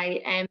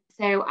 hi.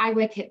 So I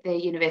work at the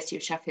University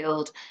of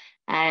Sheffield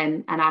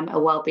and I'm a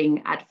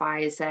wellbeing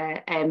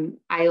advisor.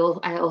 I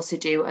also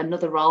do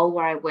another role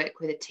where I work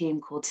with a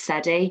team called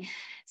SEDI.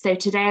 So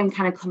today I'm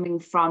kind of coming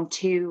from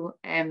two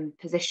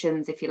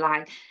positions, if you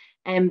like.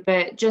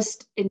 But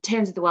just in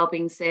terms of the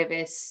wellbeing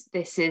service,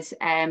 this is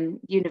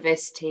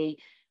university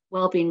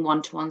wellbeing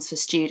one-to-ones for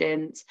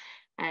students.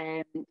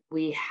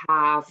 We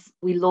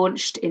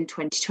launched in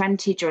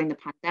 2020 during the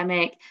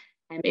pandemic.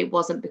 It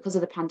wasn't because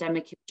of the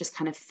pandemic, it just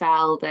kind of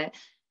fell that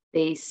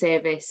the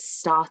service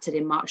started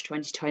in March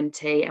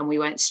 2020 and we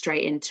went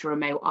straight into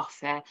remote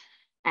offer.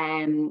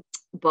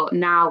 But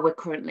now we're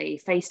currently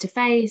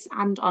face-to-face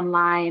and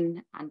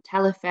online and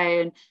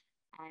telephone.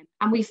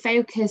 And we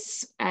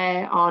focus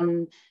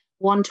on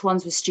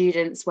one-to-ones with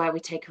students where we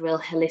take a real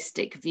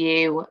holistic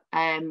view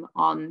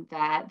on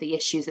the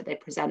issues that they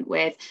present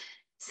with.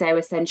 So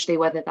essentially,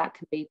 whether that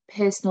can be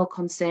personal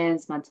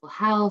concerns, mental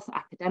health,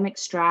 academic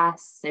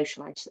stress,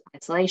 social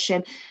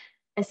isolation,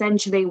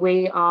 essentially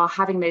we are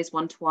having those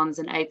one-to-ones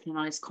and open and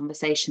honest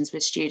conversations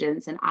with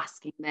students and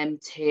asking them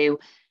to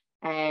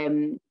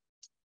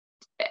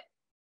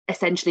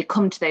essentially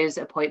come to those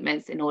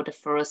appointments in order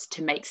for us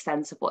to make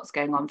sense of what's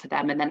going on for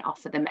them and then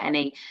offer them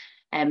any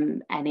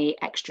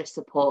extra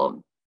support.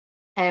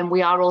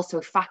 We are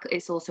also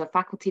it's also a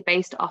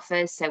faculty-based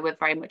offer, so we're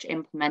very much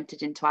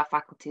implemented into our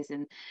faculties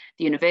in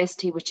the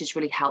university, which is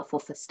really helpful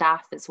for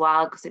staff as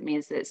well, because it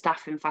means that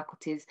staff and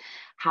faculties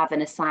have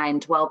an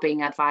assigned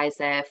wellbeing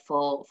advisor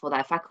for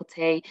their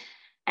faculty.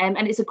 And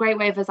it's a great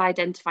way of us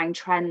identifying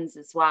trends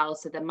as well.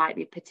 So there might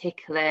be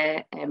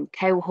particular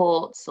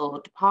cohorts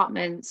or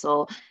departments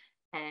or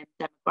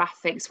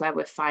demographics where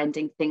we're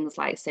finding things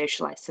like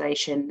social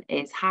isolation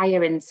is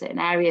higher in certain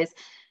areas.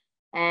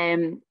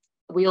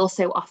 We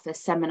also offer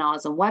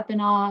seminars and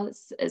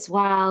webinars as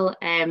well,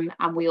 and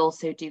we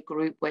also do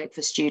group work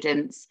for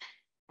students,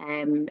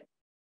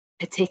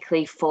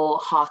 particularly for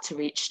hard to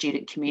reach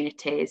student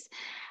communities.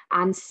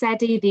 And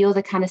SEDI, the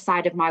other kind of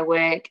side of my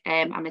work,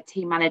 I'm a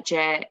team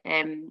manager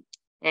in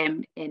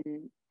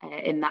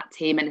that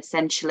team, and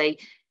essentially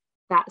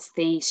that's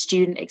the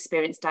Student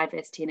Experience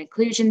Diversity and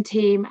Inclusion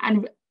team.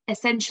 And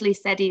essentially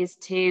SEDI is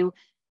to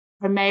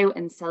promote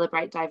and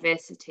celebrate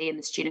diversity in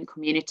the student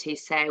community.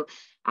 So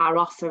our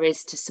offer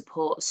is to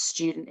support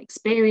student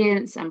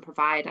experience and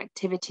provide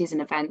activities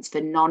and events for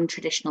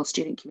non-traditional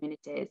student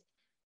communities.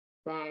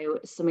 So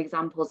some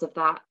examples of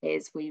that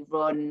is we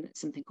run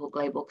something called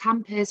Global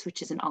Campus,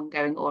 which is an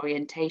ongoing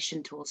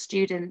orientation to all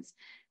students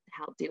to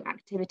help do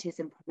activities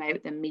and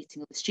promote them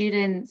meeting other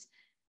students.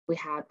 We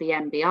have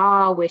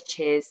BMBR, which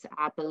is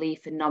our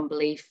belief and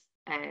non-belief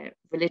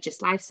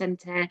religious life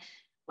centre,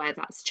 where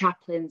that's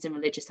chaplains and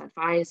religious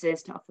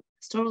advisors to offer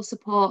pastoral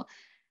support.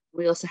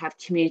 We also have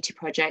community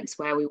projects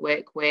where we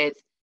work with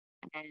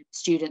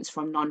students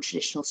from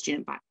non-traditional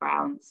student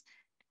backgrounds,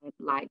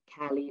 like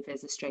care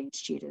leavers, estranged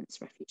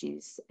students,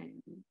 refugees,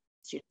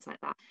 students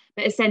like that.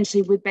 But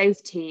essentially with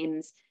both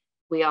teams,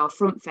 we are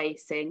front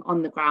facing,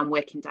 on the ground,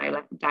 working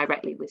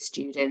directly with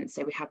students.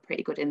 So we have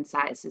pretty good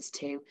insights as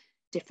to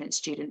different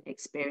student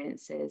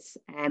experiences.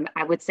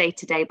 I would say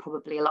today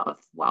probably a lot of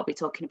what I'll be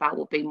talking about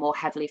will be more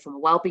heavily from a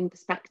wellbeing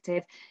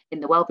perspective in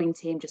the wellbeing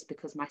team, just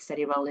because my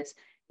study role is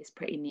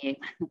pretty new.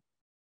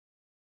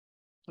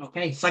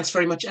 Okay, thanks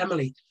very much,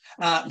 Emily.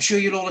 I'm sure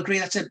you'll all agree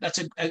that's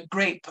a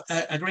great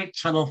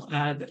panel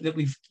that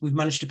we've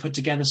managed to put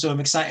together. So I'm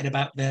excited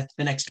about the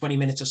next 20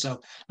 minutes or so.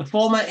 The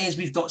format is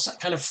we've got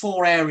kind of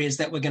 4 areas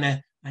that we're going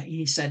to.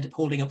 He said,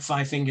 holding up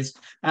 5 fingers.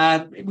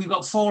 We've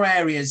got 4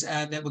 areas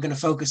that we're going to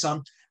focus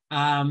on.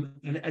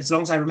 And as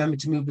long as I remember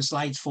to move the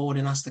slides forward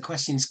and ask the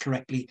questions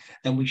correctly,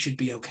 then we should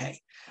be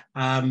okay.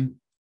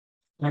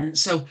 And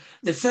so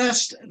the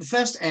first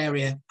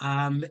area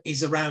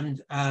is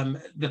around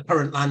the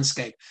current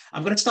landscape.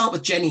 I'm going to start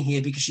with Jenny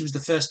here because she was the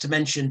first to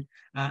mention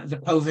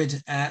the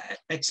COVID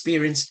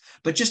experience.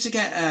 But just to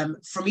get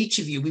from each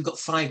of you, we've got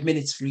 5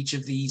 minutes for each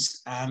of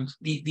these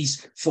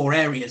 4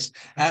 areas.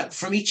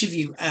 From each of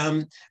you,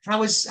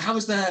 how has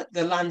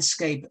the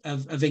landscape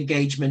of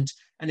engagement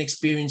and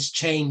experience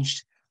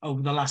changed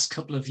over the last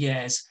couple of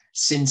years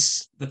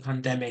since the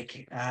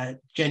pandemic?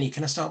 Jenny,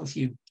 can I start with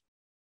you?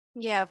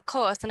 Yeah, of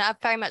course. And I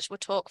very much will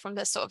talk from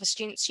the sort of a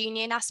students'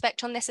 union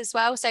aspect on this as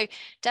well. So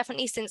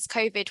definitely since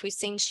COVID, we've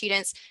seen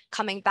students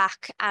coming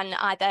back and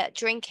either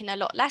drinking a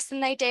lot less than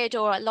they did,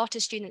 or a lot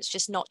of students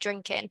just not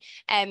drinking.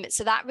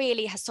 So that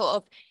really has sort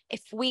of,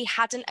 if we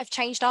hadn't have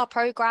changed our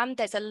programme,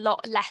 there's a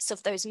lot less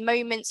of those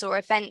moments or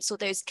events, or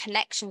those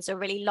connections are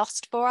really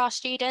lost for our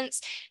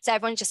students. So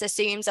everyone just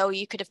assumes, oh,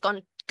 you could have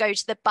go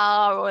to the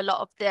bar, or a lot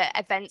of the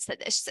events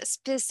that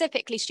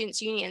specifically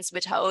students' unions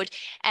would hold.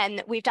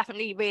 And we've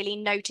definitely really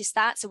noticed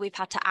that. So we've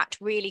had to act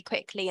really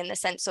quickly in the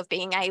sense of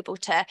being able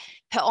to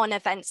put on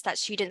events that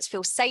students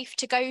feel safe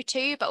to go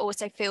to, but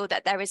also feel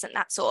that there isn't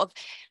that sort of,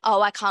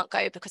 oh, I can't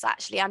go because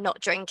actually I'm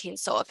not drinking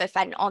sort of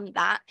event on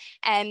that.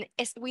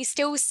 We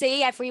still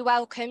see every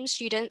welcome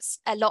students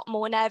a lot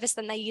more nervous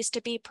than they used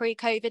to be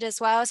pre-COVID as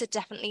well. So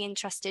definitely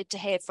interested to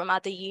hear from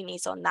other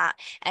unis on that.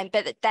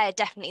 But they're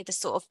definitely the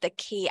sort of the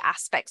key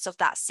aspects aspects of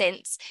that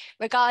since.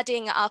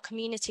 Regarding our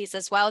communities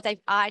as well,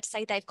 I'd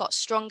say they've got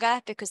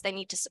stronger because they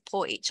need to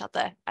support each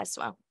other as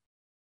well.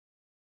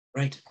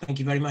 Great, thank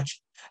you very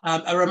much.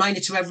 A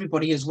reminder to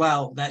everybody as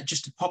well that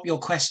just to pop your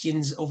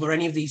questions over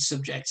any of these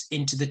subjects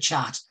into the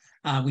chat.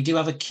 We do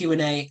have a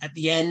Q&A at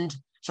the end.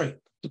 Sorry,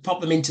 to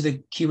pop them into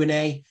the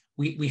Q&A.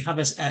 We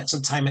have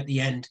some time at the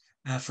end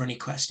for any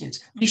questions.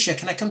 Misha,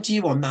 can I come to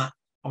you on that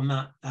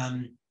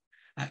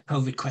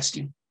COVID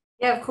question?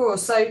 Yeah, of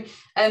course. So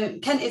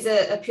Kent is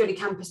a purely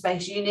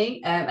campus-based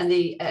uni, and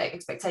the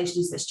expectation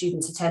is that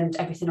students attend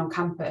everything on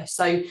campus.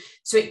 So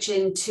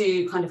switching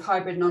to kind of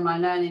hybrid and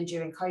online learning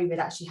during COVID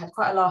actually had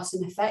quite a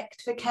lasting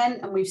effect for Kent,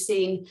 and we've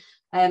seen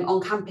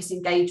on-campus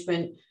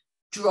engagement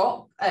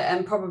drop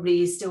and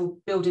probably is still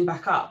building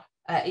back up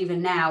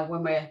even now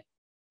when we're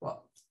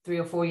 3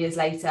 or 4 years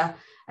later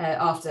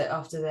after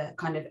the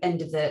kind of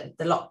end of the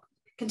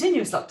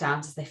continuous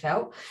lockdowns, as they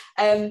felt.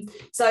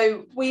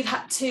 So we've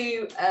had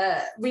to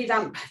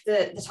revamp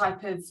the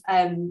type of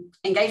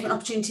engagement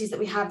opportunities that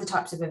we have, the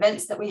types of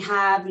events that we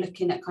have,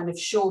 looking at kind of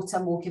shorter,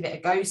 more give it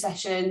a go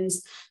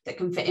sessions that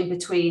can fit in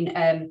between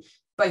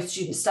both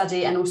student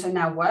study and also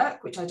now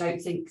work, which I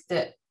don't think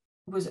that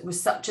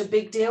was such a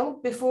big deal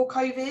before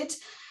COVID.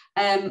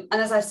 And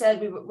as I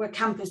said, we're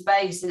campus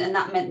based, and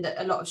that meant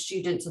that a lot of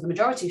students, or the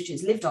majority of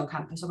students, lived on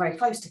campus or very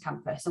close to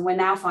campus. And we're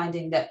now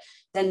finding that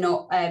they're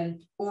not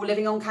all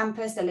living on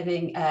campus. They're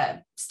living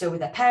still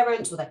with their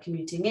parents, or they're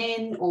commuting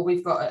in, or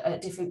we've got a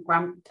different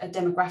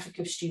demographic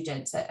of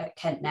students at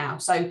Kent now.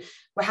 So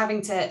we're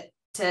having to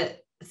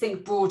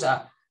think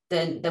broader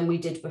than we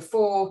did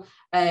before,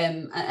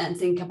 and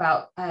think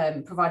about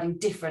providing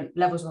different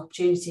levels of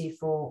opportunity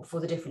for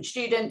the different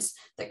students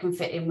that can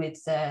fit in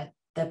with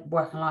the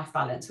work and life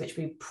balance, which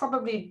we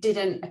probably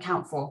didn't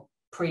account for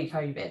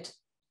pre-COVID.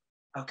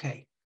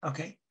 Okay,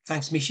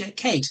 thanks, Misha.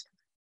 Kate?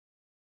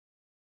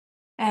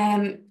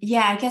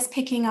 Yeah, I guess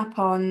picking up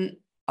on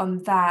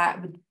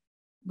that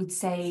would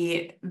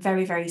say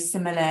very, very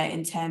similar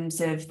in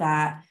terms of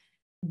that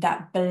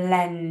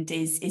blend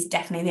is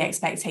definitely the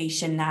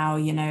expectation now,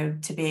 you know,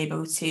 to be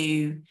able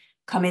to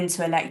come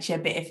into a lecture,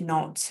 but if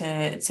not,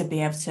 to be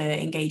able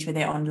to engage with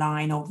it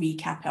online or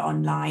recap it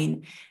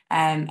online.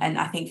 And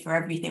I think for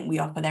everything we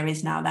offer, there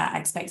is now that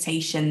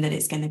expectation that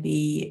it's going to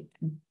be,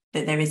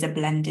 that there is a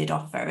blended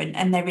offer,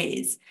 and there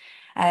is.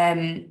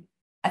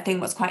 I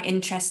think what's quite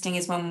interesting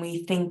is when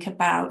we think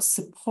about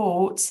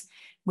support,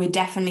 we're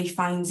definitely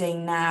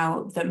finding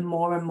now that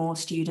more and more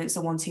students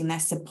are wanting their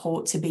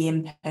support to be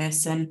in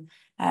person,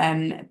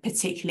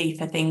 particularly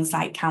for things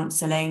like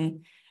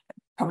counselling.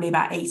 Probably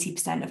about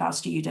 80% of our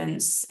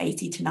students,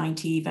 80 to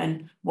 90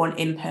 even, want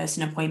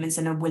in-person appointments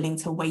and are willing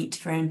to wait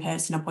for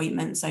in-person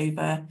appointments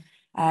over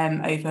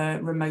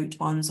remote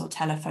ones or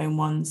telephone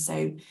ones.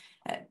 So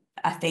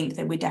I think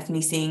that we're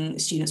definitely seeing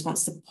students want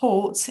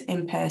support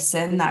in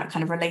person, that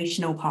kind of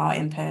relational part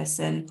in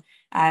person,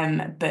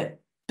 but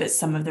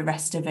some of the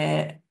rest of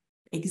it,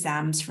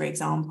 exams, for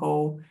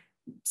example,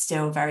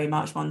 still very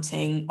much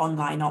wanting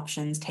online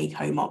options,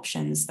 take-home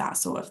options, that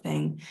sort of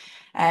thing.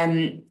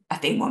 I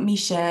think what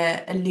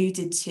Misha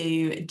alluded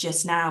to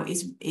just now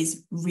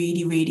is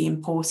really, really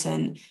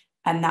important,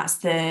 and that's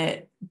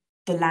the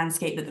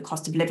landscape that the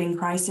cost of living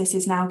crisis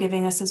is now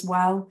giving us as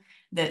well.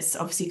 That's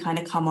obviously kind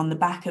of come on the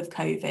back of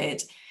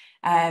COVID,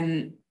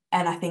 and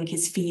I think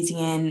is feeding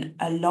in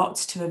a lot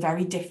to a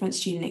very different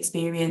student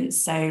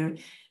experience. So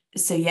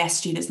yes,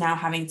 students now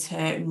having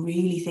to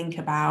really think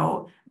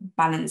about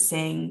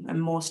balancing,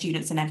 and more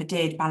students than ever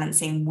did,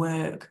 balancing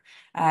work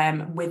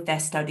with their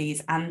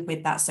studies and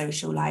with that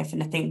social life.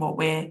 And I think what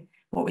we're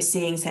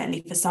seeing,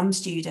 certainly for some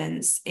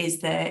students, is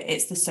that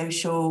it's the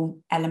social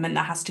element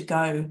that has to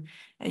go.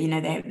 You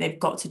know, they've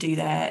got to do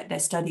their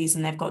studies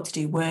and they've got to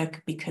do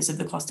work because of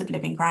the cost of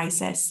living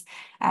crisis.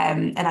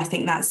 And I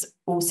think that's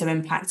also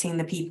impacting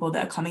the people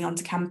that are coming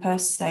onto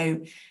campus. So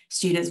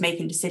students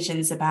making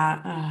decisions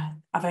about,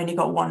 I've only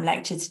got one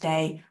lecture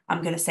today,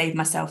 I'm going to save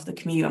myself the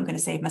commute, I'm going to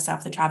save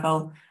myself the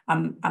travel,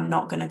 I'm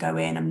not going to go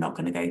in, I'm not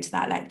going to go to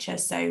that lecture.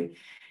 So,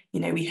 you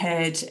know, we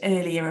heard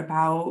earlier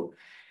about,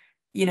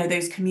 you know,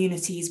 those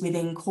communities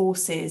within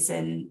courses,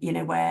 and, you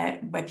know, where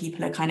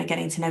people are kind of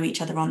getting to know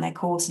each other on their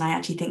course. And I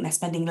actually think they're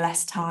spending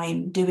less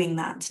time doing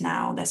that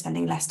now. They're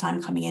spending less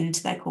time coming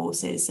into their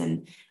courses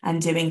and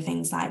doing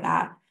things like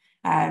that,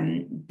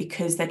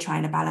 because they're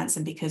trying to balance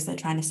and because they're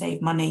trying to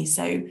save money.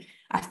 So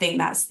I think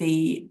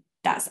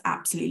that's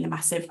absolutely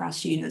massive for our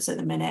students at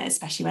the minute,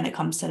 especially when it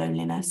comes to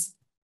loneliness.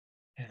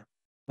 Yeah,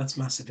 that's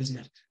massive, isn't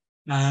it?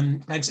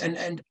 Thanks.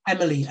 And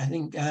Emily, I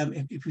think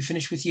if we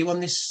finish with you on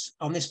this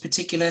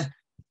particular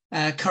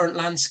current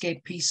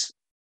landscape piece.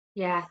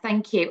 Yeah,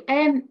 thank you.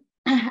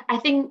 I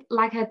think,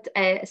 like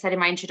I said in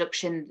my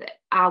introduction, that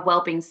our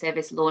wellbeing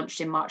service launched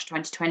in March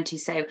 2020,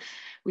 so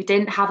we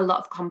didn't have a lot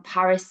of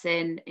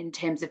comparison in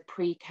terms of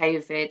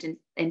pre-COVID and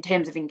in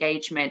terms of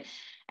engagement.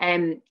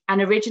 And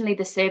originally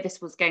the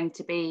service was going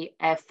to be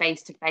a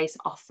face-to-face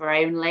offer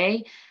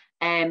only.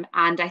 And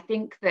I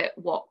think that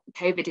what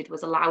COVID did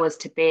was allow us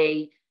to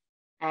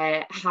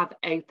have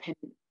open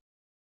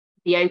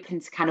be open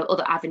to kind of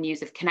other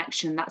avenues of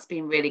connection. That's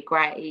been really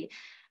great.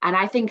 And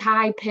I think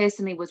I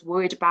personally was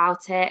worried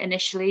about it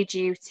initially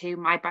due to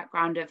my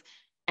background of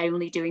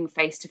only doing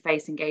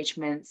face-to-face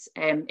engagements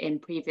in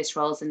previous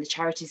roles in the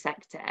charity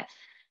sector.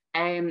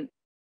 And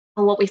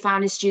what we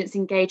found is students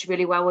engage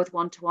really well with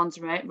one-to-ones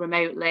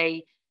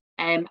remotely.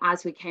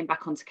 As we came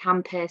back onto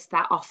campus,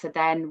 that offer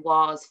then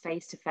was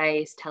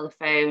face-to-face,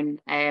 telephone,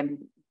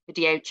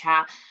 video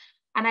chat.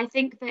 And I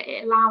think that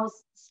it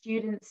allows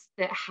students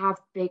that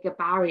have bigger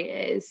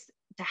barriers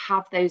to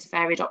have those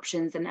varied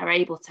options and are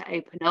able to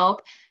open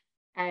up.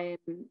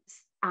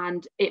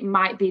 And it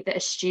might be that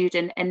a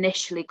student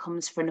initially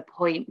comes for an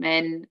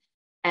appointment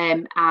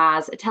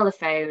as a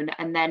telephone,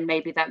 and then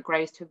maybe that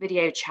grows to a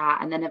video chat,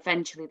 and then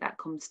eventually that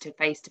comes to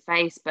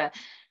face-to-face. But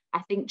I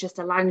think just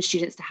allowing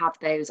students to have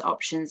those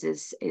options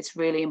is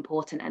really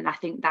important. And I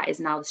think that is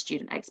now the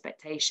student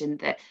expectation,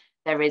 that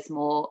there is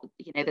more,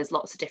 you know, there's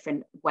lots of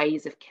different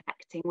ways of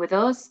connecting with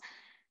us.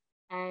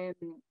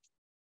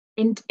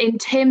 In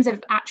terms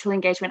of actual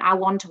engagement, our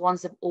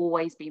one-to-ones have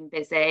always been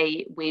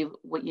busy. We're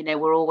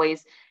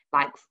always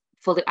like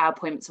our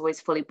appointments are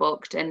always fully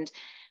booked. And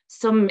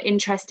some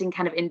interesting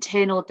kind of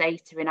internal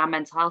data in our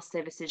mental health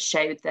services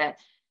showed that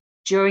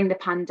during the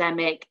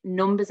pandemic,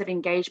 numbers of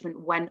engagement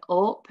went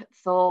up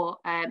for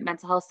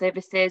mental health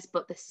services,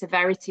 but the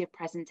severity of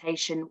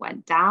presentation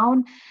went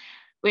down,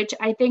 which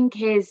I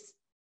think is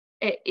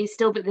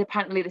still, but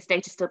apparently this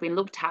data is still being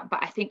looked at.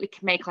 But I think we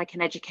can make like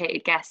an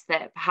educated guess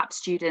that perhaps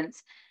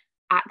students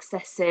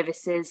access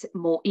services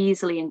more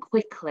easily and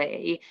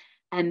quickly,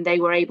 and they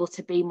were able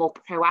to be more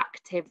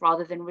proactive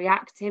rather than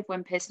reactive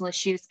when personal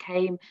issues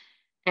came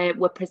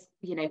up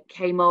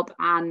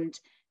and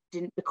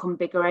didn't become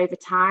bigger over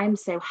time.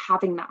 So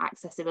having that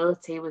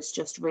accessibility was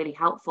just really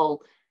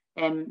helpful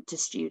to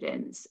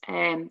students.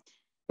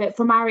 But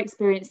from our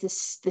experience,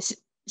 the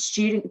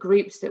student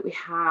groups that we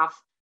have,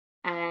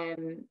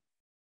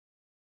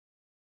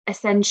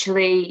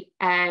 essentially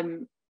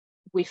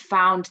we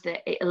found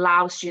that it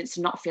allows students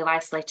to not feel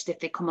isolated if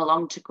they come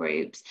along to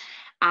groups.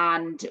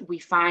 And we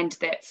find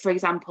that, for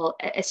example,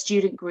 a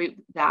student group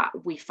that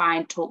we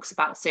find talks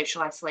about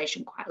social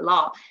isolation quite a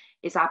lot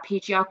is our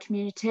PGR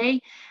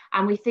community.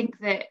 And we think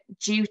that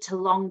due to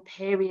long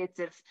periods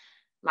of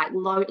like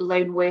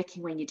lone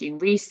working when you're doing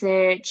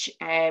research,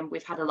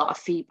 we've had a lot of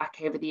feedback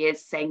over the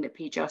years saying that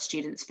PGR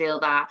students feel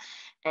that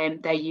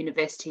their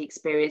university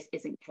experience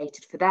isn't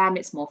catered for them,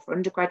 it's more for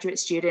undergraduate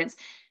students.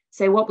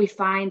 So what we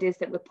find is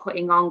that we're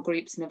putting on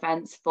groups and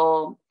events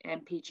for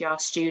PGR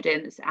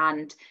students,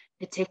 and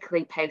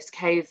particularly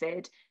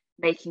post-COVID,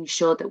 making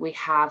sure that we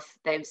have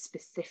those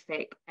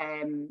specific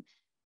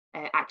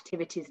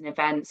activities and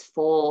events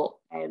for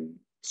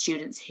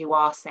students who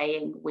are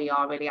saying we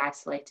are really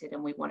isolated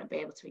and we want to be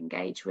able to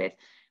engage with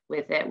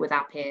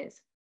our peers.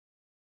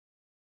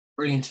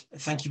 Brilliant.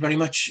 Thank you very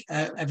much,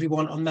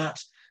 everyone, on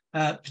that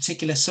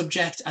particular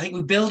subject. I think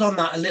we build on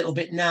that a little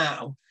bit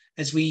now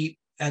as we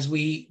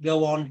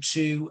go on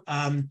to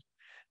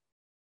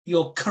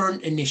your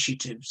current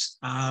initiatives.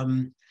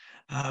 The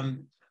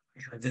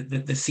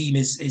theme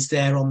is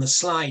there on the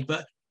slide,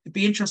 but it'd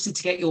be interesting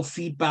to get your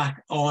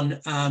feedback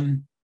on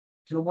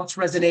what's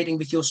resonating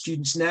with your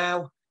students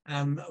now.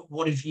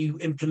 What have you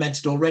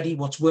implemented already?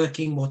 What's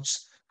working?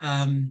 What's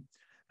in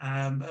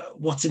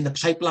the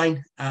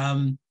pipeline?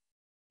 And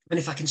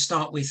if I can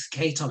start with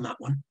Kate on that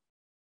one.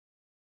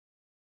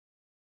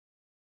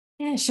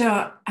 Yeah,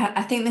 sure.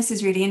 I think this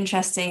is really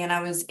interesting, and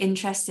I was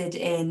interested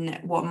in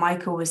what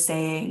Michael was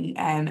saying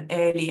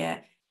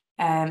earlier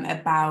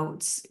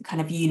about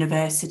kind of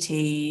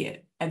university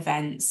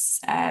events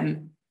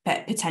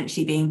but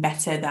potentially being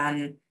better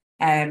than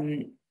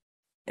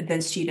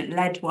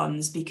student-led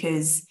ones,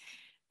 because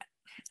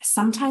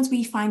sometimes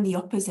we find the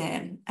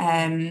opposite,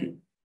 and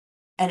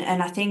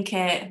I think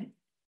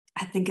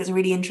it's a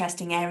really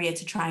interesting area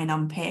to try and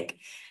unpick.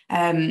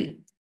 I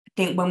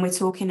think when we're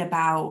talking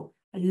about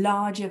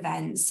large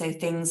events, so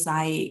things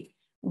like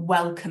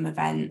welcome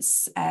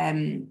events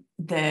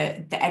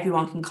that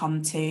everyone can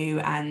come to,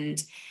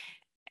 and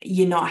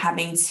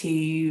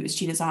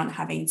students aren't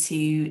having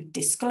to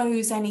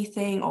disclose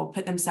anything or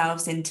put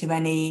themselves into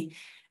any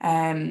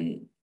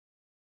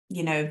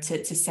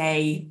to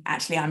say,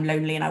 actually, I'm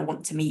lonely and I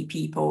want to meet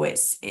people.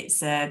 This is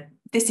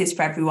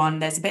for everyone.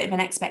 There's a bit of an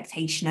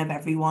expectation of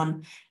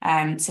everyone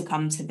to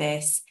come to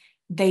this.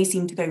 They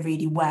seem to go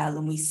really well,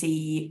 and we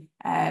see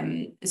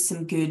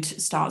some good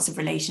starts of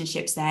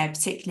relationships there,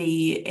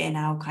 particularly in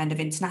our kind of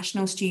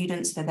international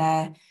students for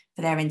their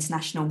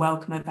international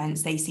welcome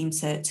events. They seem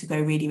to go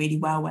really, really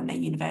well when they're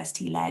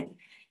university led.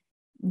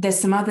 There's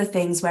some other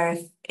things where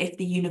if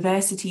the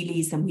university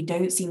leads them, we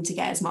don't seem to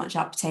get as much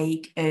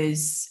uptake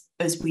as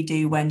we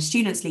do when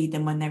students lead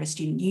them, when they're a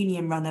student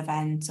union run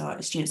event or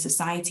a student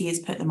society has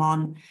put them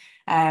on.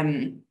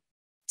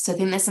 So I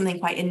think there's something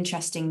quite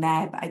interesting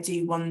there, but I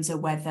do wonder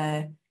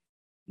whether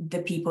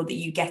the people that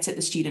you get at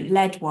the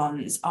student-led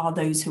ones are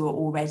those who are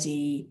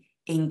already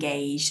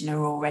engaged and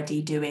are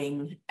already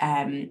doing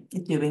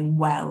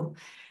well,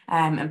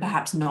 and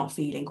perhaps not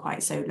feeling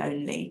quite so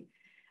lonely.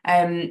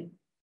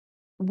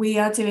 We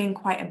are doing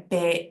quite a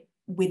bit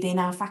within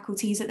our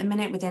faculties at the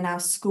minute, within our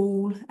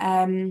school,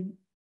 in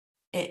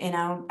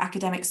our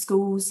academic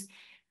schools,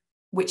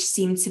 which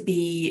seem to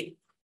be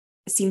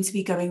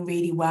going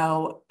really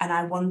well. And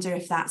I wonder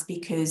if that's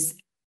because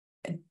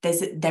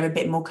they're a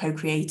bit more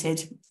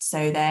co-created,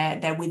 so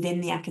they're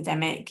within the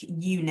academic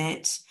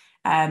unit,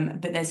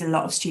 but there's a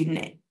lot of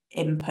student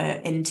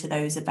input into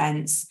those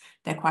events.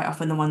 They're quite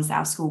often the ones that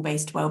our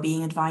school-based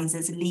wellbeing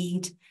advisors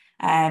lead,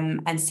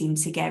 and seem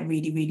to get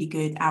really, really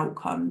good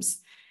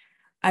outcomes.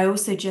 I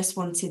also just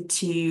wanted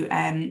to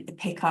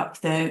pick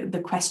up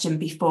the question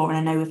before, and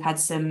I know we've had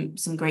some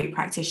great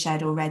practice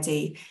shared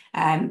already,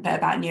 but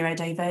about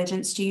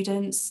neurodivergent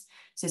students.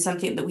 So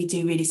something that we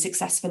do really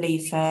successfully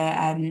for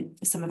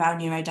some of our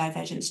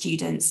neurodivergent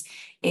students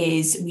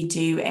is we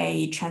do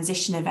a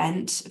transition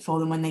event for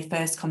them when they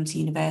first come to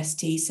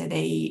university, so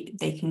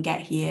they can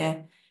get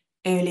here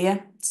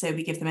earlier. So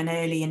we give them an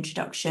early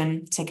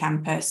introduction to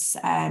campus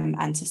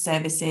and to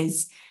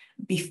services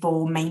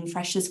before main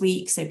Freshers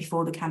Week, so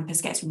before the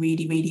campus gets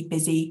really, really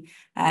busy,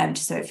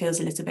 just so it feels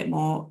a little bit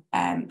more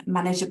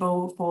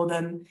manageable for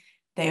them.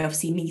 They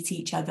obviously meet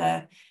each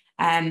other.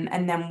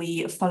 And then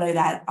we follow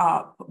that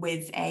up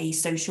with a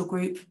social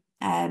group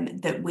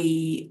that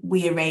we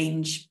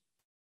arrange.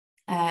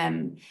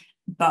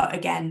 But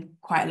again,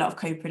 quite a lot of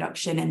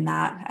co-production in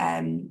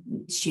that.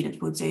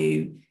 Students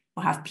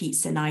will have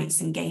pizza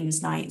nights and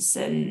games nights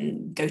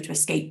and go to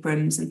escape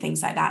rooms and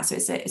things like that. So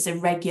it's a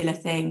regular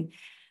thing.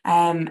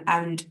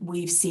 And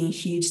we've seen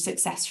huge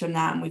success from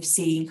that, and we've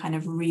seen kind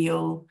of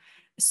real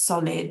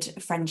solid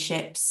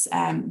friendships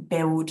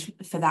build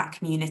for that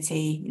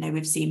community. You know,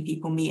 we've seen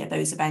people meet at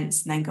those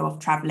events and then go off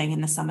traveling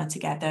in the summer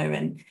together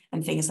and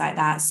things like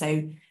that.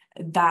 So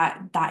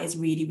that is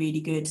really, really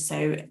good.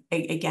 So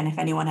again, if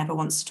anyone ever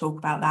wants to talk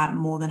about that, I'm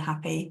more than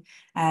happy,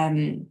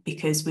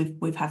 because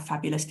we've had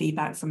fabulous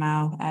feedback from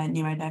our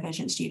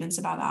neurodivergent students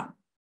about that.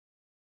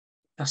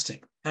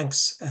 Fantastic.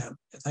 Thanks,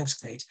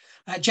 Kate.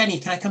 Jenny,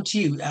 can I come to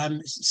you?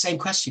 Same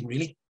question,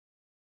 really.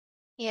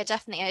 Yeah,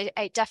 definitely.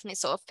 It definitely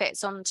sort of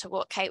fits on to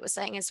what Kate was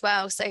saying as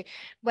well. So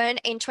when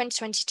in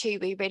 2022,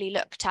 we really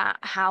looked at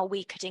how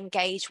we could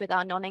engage with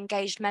our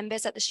non-engaged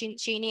members at the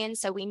Students' Union.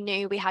 So we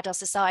knew we had our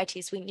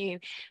societies, we knew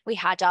we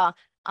had our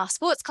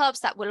sports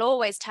clubs that will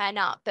always turn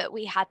up, but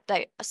we had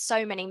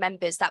so many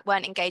members that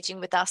weren't engaging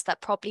with us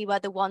that probably were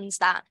the ones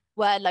that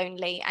were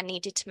lonely and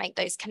needed to make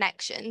those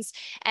connections.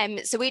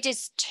 So we did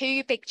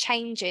two big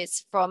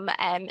changes from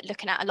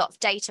looking at a lot of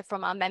data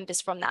from our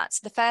members from that. So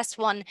the first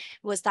one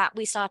was that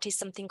we started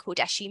something called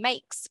SU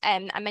Makes.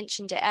 I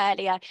mentioned it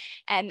earlier.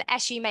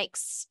 SU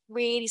Makes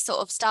really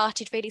sort of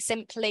started really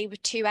simply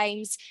with two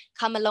aims: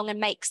 come along and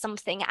make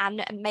something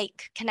and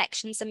make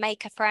connections and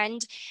make a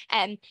friend.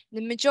 The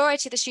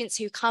majority of the students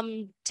who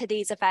come to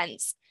these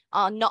events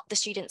are not the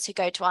students who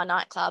go to our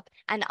nightclub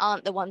and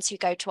aren't the ones who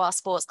go to our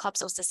sports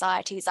clubs or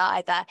societies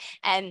either.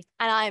 And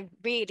I'm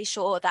really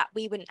sure that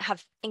we wouldn't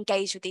have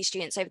engaged with these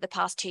students over the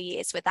past 2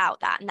 years without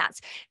that. And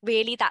that's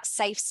really that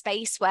safe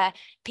space where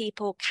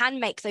people can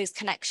make those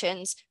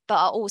connections, but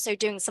are also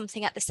doing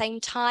something at the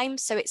same time.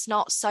 So it's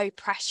not so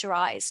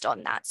pressurized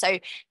on that. So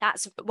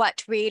that's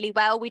worked really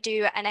well. We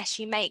do an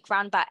SU Make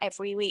round about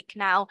every week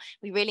now.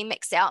 We really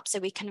mix it up so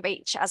we can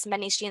reach as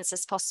many students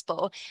as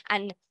possible.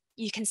 And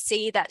you can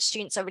see that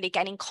students are really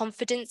gaining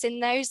confidence in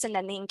those, and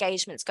then the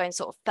engagement's going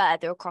sort of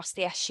further across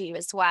the SU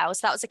as well.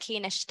 So that was a key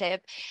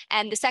initiative.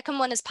 And the second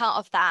one as part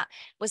of that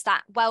was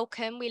that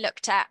Welcome. We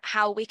looked at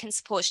how we can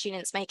support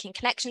students making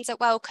connections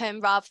at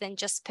Welcome rather than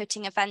just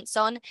putting events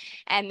on.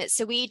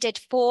 So we did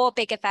 4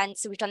 big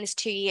events. So we've done this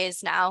 2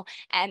 years now,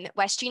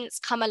 where students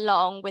come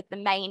along with the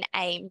main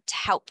aim to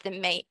help them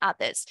meet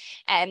others.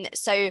 And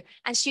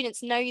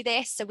students know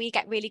this, so we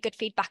get really good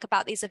feedback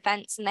about these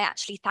events, and they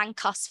actually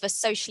thank us for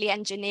socially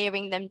engineering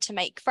them to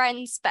make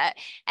friends. But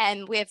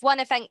we have one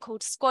event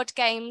called Squad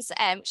Games,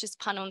 which is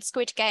pun on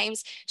Squid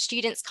Games.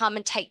 Students come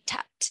and take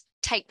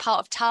part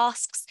of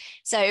tasks.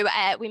 So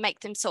we make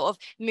them sort of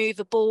move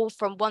a ball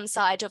from one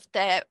side of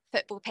the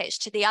football pitch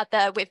to the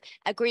other with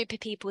a group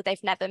of people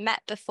they've never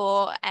met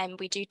before. And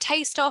we do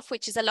taste off,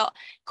 which is a lot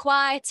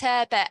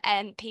quieter, but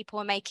people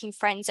are making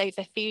friends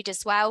over food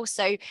as well.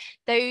 So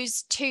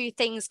those two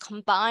things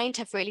combined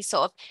have really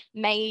sort of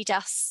made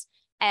us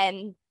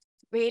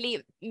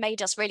really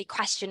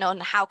question on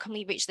how can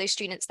we reach those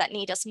students that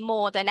need us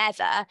more than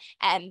ever,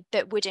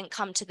 but wouldn't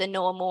come to the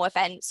normal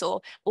events, or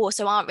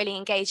also aren't really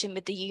engaging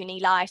with the uni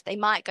life. They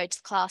might go to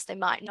the class, they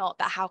might not,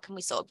 but how can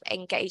we sort of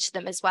engage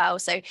them as well?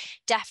 So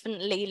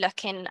definitely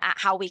looking at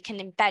how we can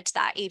embed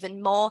that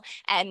even more.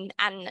 And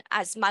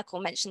as Michael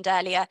mentioned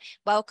earlier,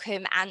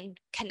 Welcome and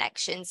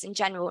connections in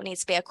general needs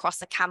to be across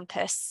the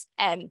campus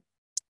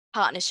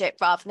partnership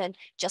rather than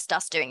just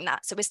us doing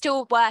that. So we're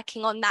still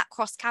working on that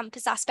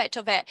cross-campus aspect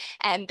of it,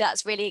 and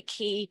that's really a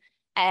key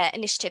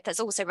initiative that's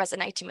also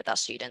resonating with our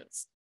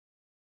students.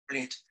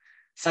 Brilliant.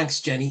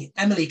 Thanks, Jenny.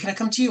 Emily, can I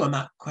come to you on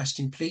that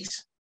question,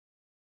 please?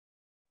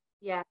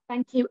 Yeah,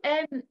 thank you.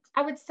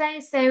 I would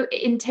say, so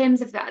in terms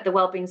of the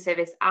wellbeing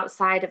service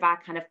outside of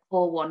our kind of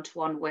core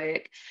one-to-one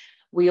work,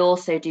 We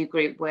also do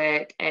group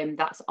work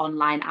that's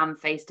online and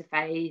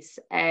face-to-face.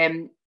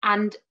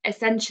 And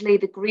essentially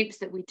the groups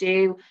that we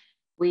do,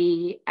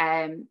 we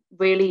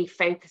really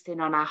focus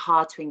in on our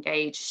hard to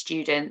engage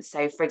students.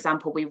 So for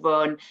example, we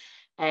run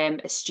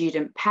a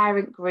student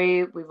parent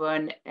group, we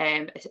run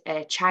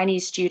a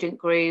Chinese student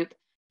group,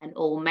 an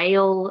all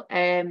male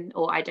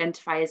or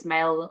identify as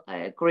male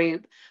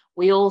group.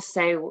 We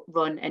also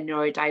run a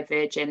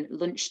neurodivergent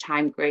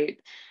lunchtime group.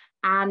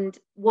 And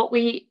what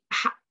we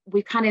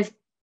kind of,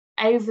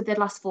 over the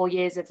last 4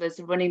 years of us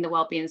running the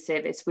wellbeing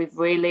service, we've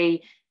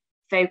really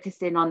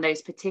focused in on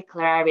those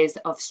particular areas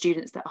of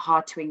students that are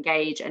hard to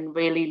engage and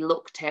really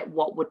looked at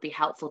what would be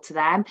helpful to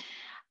them.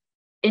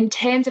 In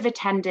terms of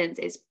attendance,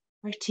 it's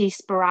pretty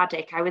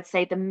sporadic. I would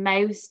say the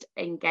most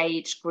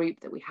engaged group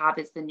that we have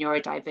is the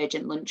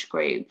neurodivergent lunch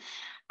group,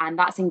 and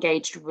that's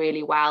engaged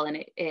really well.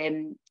 And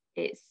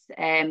it's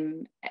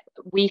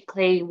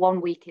weekly.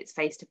 1 week it's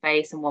face to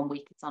face, and 1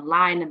 week it's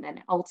online, and then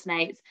it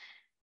alternates.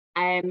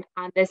 And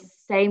there's the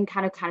same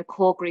kind of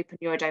core group of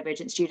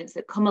neurodivergent students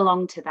that come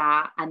along to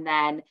that, and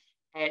then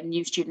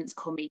new students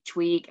come each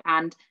week.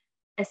 And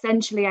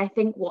essentially, I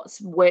think what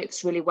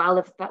works really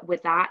well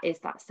with that is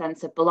that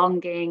sense of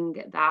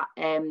belonging, that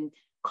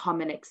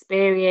common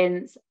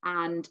experience,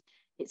 and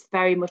it's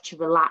very much a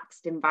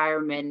relaxed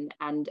environment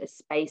and a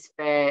space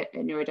for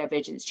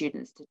neurodivergent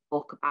students to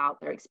talk about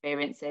their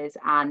experiences.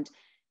 And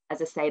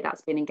as I say,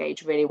 that's been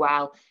engaged really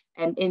well.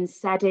 In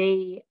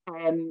SEDI,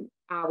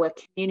 our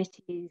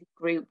community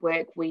group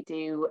work, we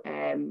do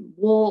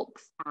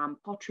walks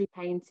and pottery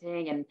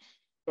painting, and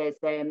there's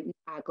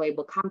our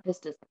global campus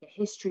does like a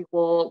history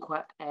walk,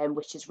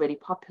 which is really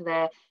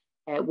popular.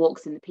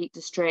 Walks in the Peak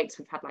Districts,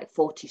 we've had like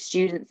 40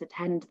 students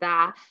attend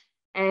that.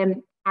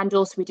 And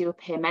also we do a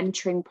peer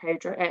mentoring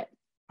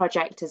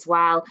project as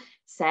well.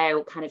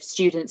 So kind of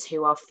students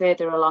who are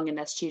further along in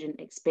their student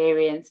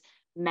experience,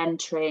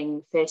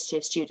 mentoring first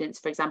year students,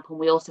 for example. And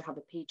we also have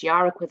a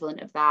PGR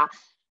equivalent of that,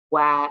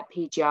 where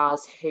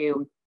PGRs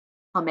who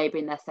are maybe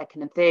in their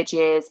second and third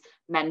years,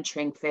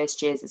 mentoring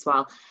first years as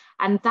well.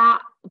 And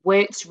that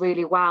works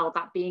really well.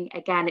 That being,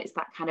 again, it's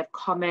that kind of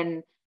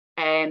common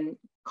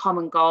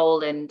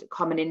goal and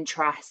common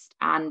interest,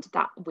 and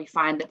that we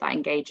find that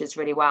engages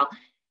really well.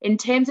 In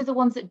terms of the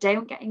ones that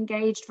don't get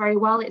engaged very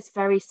well, it's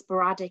very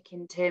sporadic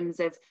in terms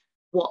of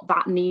what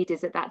that need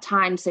is at that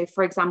time. So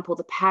for example,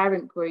 the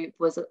parent group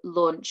was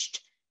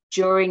launched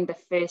during the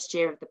first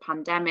year of the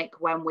pandemic,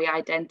 when we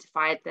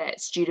identified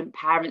that student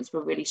parents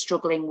were really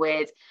struggling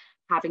with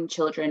having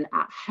children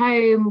at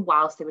home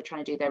whilst they were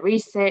trying to do their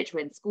research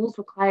when schools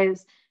were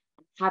closed,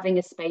 and having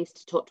a space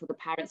to talk to the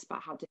parents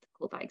about how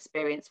difficult that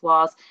experience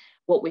was.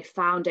 What we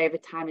found over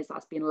time is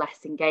that's been less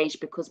engaged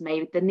because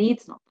maybe the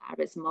need's not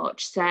there as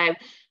much. So I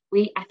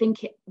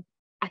think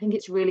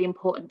it's really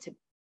important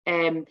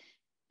to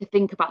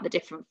think about the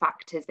different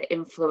factors that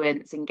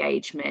influence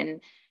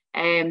engagement.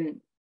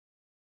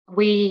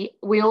 We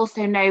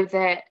also know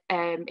that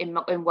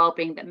in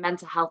wellbeing that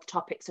mental health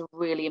topics are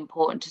really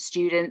important to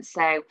students.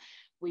 So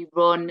we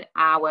run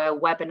our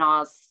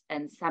webinars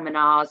and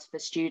seminars for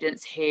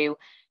students who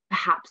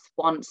perhaps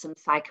want some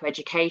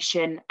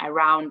psychoeducation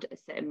around a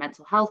certain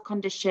mental health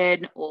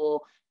condition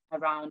or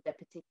around a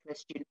particular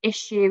student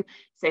issue.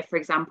 So for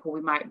example,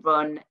 we might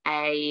run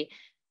a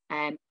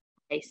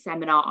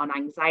seminar on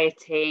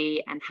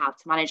anxiety and how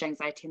to manage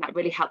anxiety, and that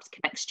really helps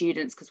connect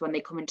students, because when they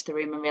come into the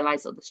room and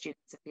realise other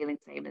students are feeling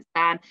the same as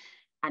them,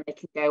 and they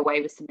can go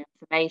away with some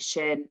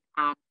information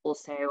and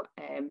also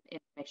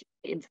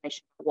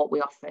information for what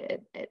we offer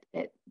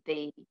at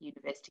the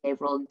university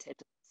overall in terms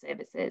of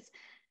services.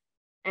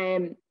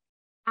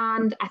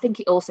 And I think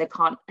it also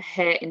can't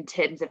hurt in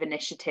terms of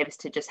initiatives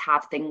to just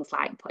have things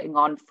like putting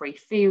on free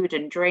food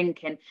and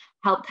drink and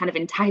help kind of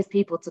entice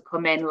people to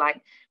come in.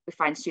 Like, we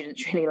find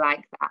students really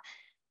like that.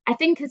 I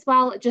think as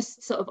well,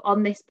 just sort of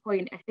on this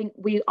point, I think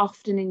we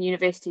often in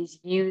universities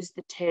use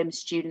the term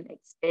student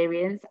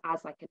experience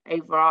as like an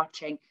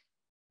overarching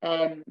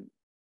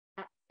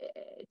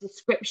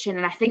description.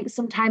 And I think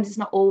sometimes it's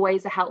not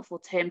always a helpful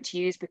term to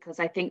use, because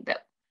I think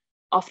that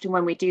often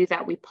when we do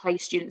that, we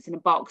place students in a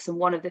box. And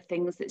one of the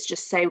things that's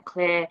just so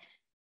clear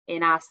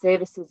in our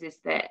services is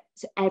that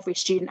every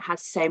student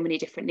has so many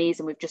different needs.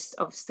 And we've just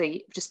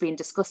obviously just been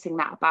discussing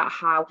that, about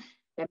how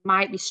there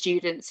might be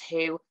students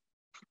who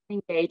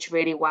engage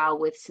really well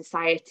with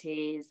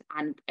societies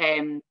and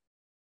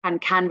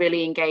can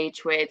really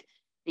engage with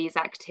these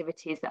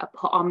activities that are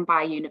put on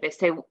by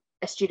university. So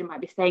a student might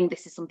be saying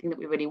this is something that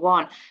we really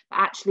want, but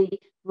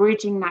actually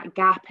bridging that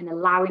gap and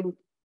allowing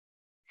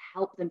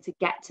help them to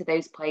get to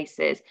those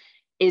places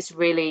is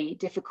really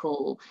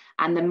difficult.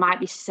 And there might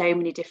be so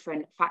many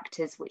different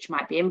factors which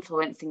might be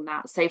influencing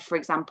that. So for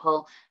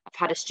example, I've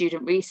had a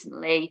student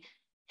recently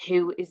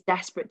who is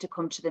desperate to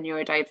come to the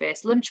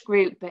neurodiverse lunch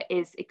group, but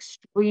is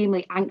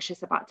extremely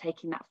anxious about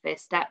taking that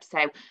first step. So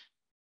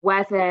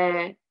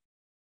whether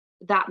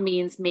that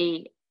means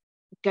me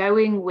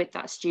going with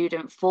that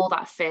student for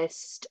that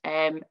first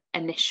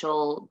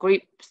initial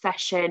group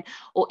session,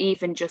 or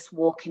even just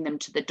walking them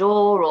to the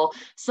door, or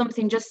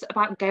something, just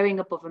about going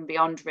above and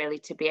beyond, really,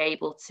 to be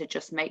able to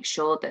just make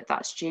sure that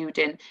that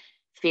student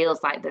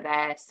feels like that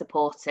they're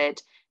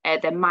supported.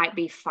 There might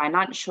be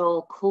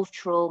financial,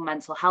 cultural,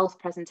 mental health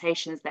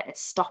presentations that are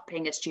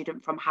stopping a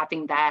student from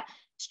having their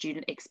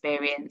student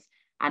experience.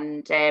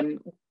 And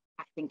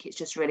I think it's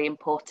just really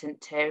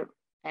important to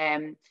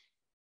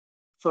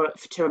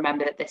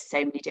remember that there's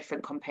so many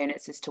different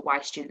components as to why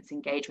students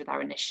engage with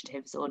our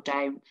initiatives or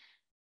don't.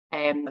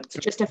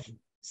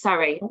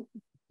 Sorry.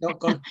 No,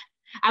 go on.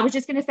 I was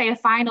just going to say a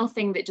final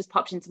thing that just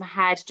popped into my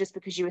head, just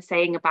because you were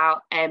saying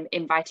about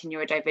inviting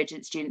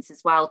neurodivergent students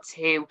as well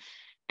to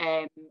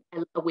a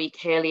week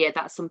earlier.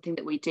 That's something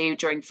that we do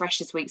during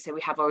Freshers Week. So we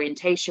have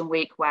Orientation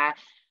Week, where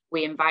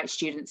we invite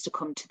students to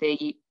come to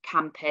the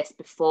campus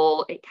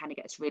before it kind of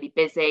gets really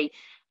busy.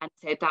 And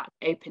so that's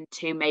open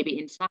to maybe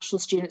international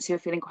students who are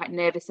feeling quite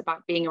nervous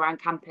about being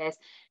around campus,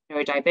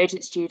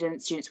 neurodivergent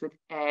students, students with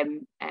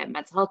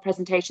mental health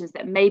presentations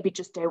that maybe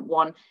just don't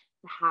want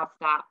to have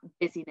that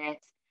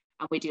busyness.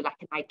 And we do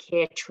like an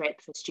IKEA trip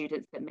for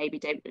students that maybe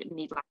don't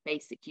need like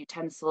basic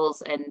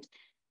utensils and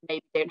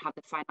maybe don't have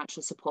the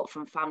financial support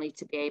from family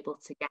to be able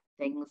to get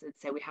things. And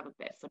so we have a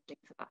bit of funding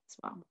for that as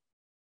well.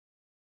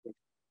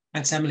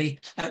 Thanks, Emily.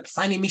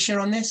 Finally, Misha,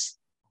 on this?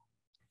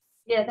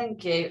 Yeah,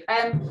 thank you.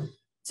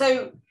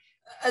 So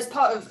as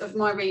part of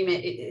my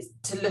remit is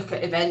to look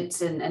at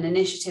events and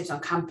initiatives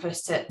on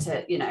campus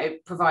to you know,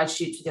 provide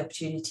students with the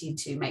opportunity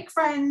to make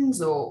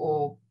friends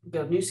or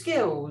build new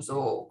skills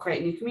or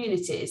create new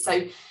communities.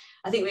 So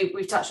I think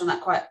we've touched on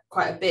that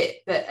quite a bit,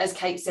 but as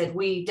Kate said,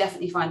 we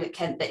definitely find at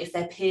Kent that if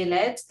they're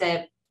peer-led,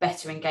 they're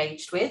better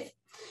engaged with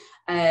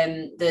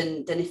than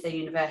if they're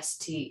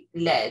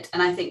university-led.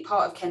 And I think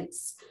part of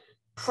Kent's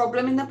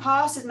problem in the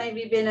past has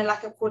maybe been a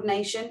lack of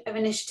coordination of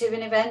initiative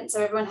and events.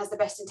 So everyone has the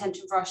best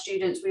intention for our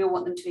students. We all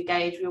want them to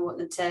engage. We all want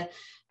them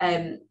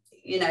to,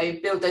 you know,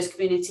 build those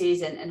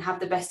communities and have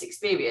the best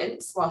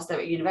experience whilst they're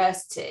at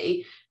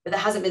university. But there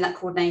hasn't been that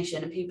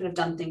coordination, and people have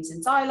done things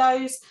in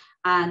silos.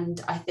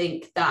 And I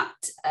think that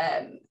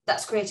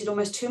that's created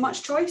almost too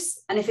much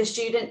choice. And if a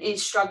student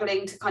is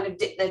struggling to kind of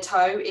dip their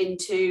toe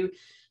into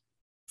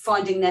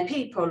finding their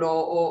people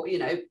or you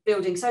know,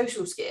 building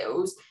social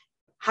skills,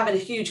 having a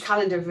huge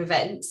calendar of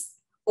events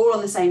all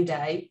on the same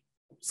day,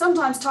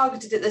 sometimes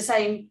targeted at the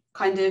same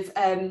kind of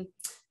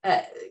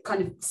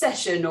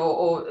session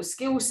or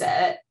skill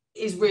set,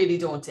 is really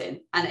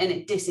daunting, and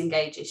it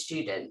disengages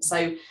students.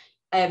 So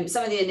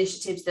some of the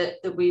initiatives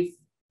that we've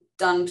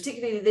done,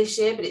 particularly this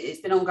year, but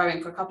it's been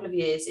ongoing for a couple of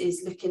years,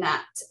 is looking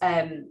at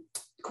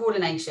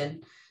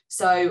coordination.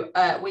 So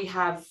we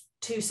have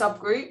two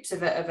subgroups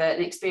of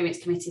an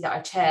experience committee that I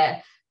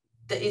chair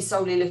that is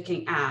solely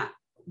looking at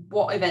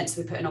what events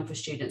we're putting on for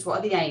students, what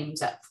are the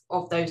aims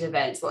of those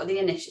events, what are the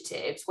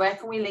initiatives, where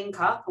can we link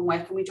up and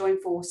where can we join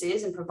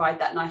forces and provide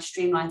that nice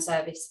streamlined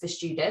service for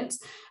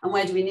students, and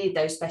where do we need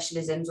those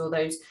specialisms or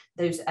those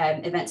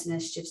events and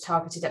initiatives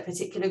targeted at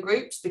particular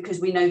groups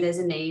because we know there's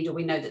a need or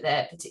we know that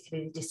they're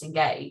particularly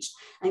disengaged,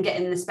 and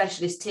getting the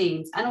specialist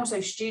teams and also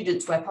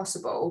students where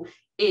possible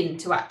in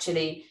to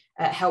actually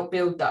help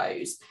build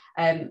those,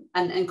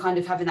 and kind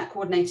of having that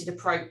coordinated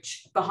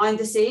approach behind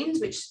the scenes,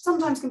 which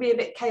sometimes can be a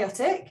bit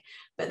chaotic,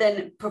 but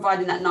then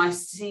providing that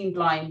nice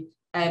streamlined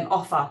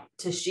offer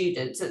to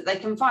students so that they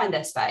can find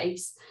their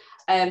space,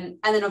 and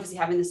then obviously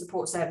having the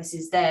support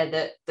services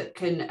there that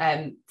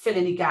can fill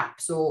any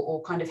gaps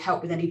or kind of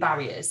help with any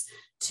barriers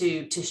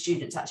to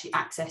students actually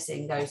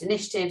accessing those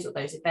initiatives or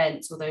those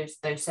events or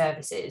those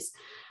services.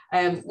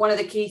 One of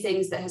the key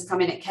things that has come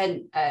in at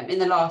Kent in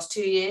the last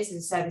 2 years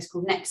is a service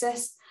called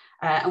Nexus.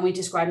 And we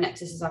describe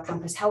Nexus as our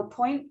campus help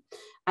point.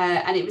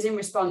 And it was in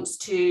response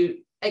to,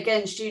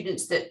 again,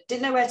 students that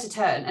didn't know where to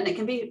turn. And it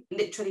can be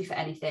literally for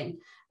anything.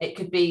 It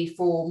could be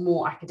for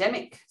more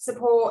academic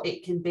support.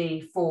 It can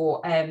be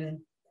for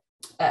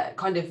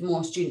kind of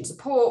more student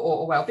support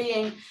or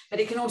well-being. But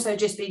it can also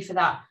just be for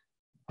that,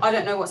 I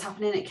don't know what's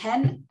happening at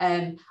Kent.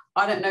 I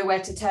don't know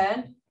where to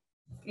turn.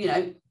 You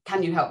know,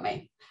 can you help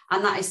me?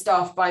 And that is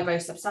staffed by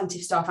both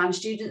substantive staff and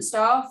student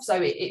staff. So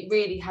it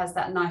really has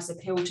that nice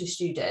appeal to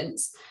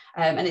students.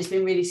 And it's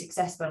been really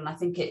successful. And I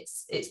think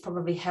it's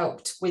probably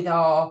helped with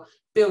our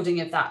building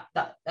of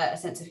that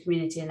sense of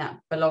community and that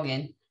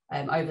belonging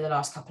over the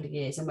last couple of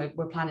years. And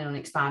we're planning on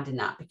expanding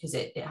that because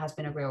it has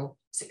been a real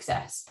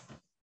success.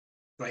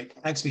 Great,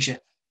 thanks, Misha.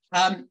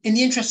 In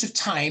the interest of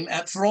time,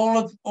 for all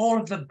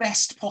of the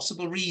best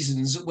possible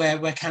reasons where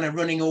we're kind of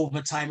running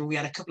over time and we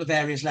had a couple of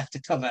areas left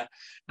to cover,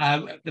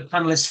 the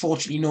panelists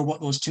fortunately know what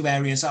those two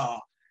areas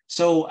are.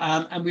 So,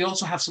 and we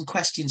also have some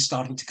questions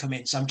starting to come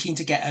in. So I'm keen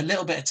to get a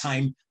little bit of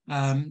time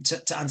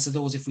to answer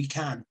those if we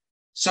can.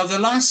 So the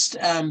last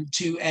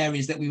two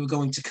areas that we were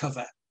going to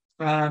cover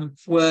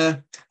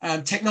were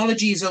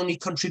technology is only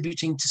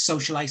contributing to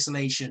social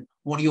isolation.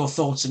 What are your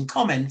thoughts and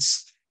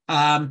comments?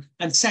 And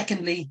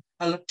secondly,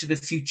 a look to the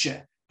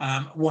future.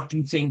 What do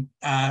you think?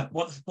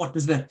 What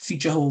does the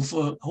future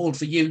hold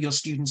for you, your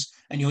students,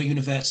 and your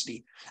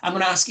university? I'm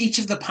going to ask each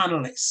of the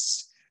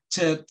panelists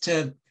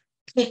to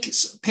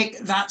pick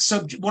that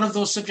subject, one of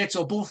those subjects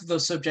or both of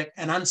those subjects,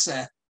 and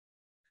answer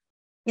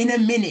in a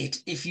minute,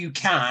 if you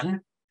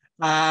can,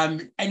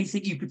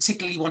 anything you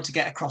particularly want to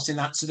get across in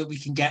that, so that we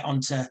can get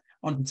onto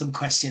some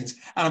questions.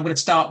 And I'm going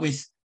to start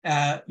with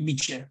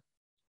Misha.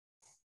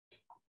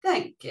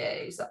 Thank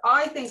you. So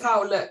I think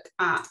I'll look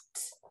at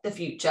the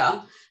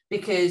future,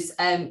 because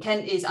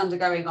Kent is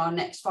undergoing our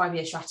next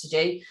 5-year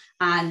strategy,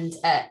 and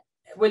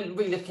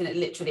we're looking at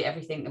literally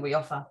everything that we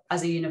offer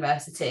as a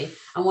university,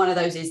 and one of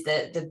those is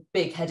the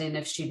big heading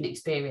of student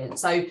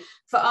experience. So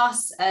for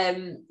us,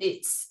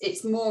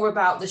 it's more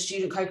about the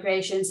student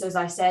co-creation. So as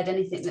I said,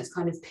 anything that's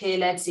kind of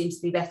peer-led seems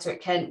to be better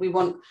at Kent. We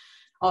want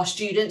our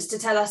students to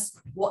tell us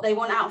what they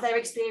want out of their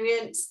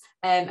experience,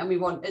 and we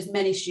want as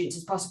many students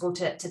as possible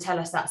to tell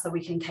us that, so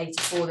we can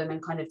cater for them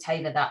and kind of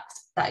tailor that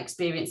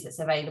experience that's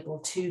available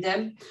to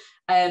them.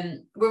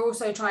 We're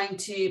also trying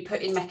to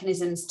put in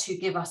mechanisms to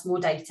give us more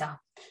data.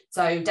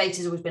 So data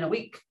has always been a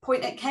weak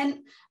point at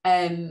Kent,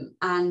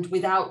 and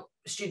without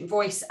student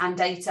voice and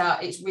data,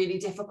 it's really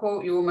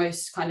difficult. You're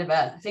almost kind of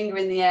a finger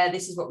in the air,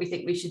 this is what we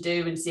think we should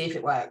do, and see if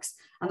it works.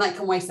 And that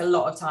can waste a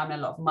lot of time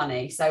and a lot of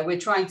money. So we're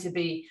trying to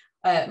be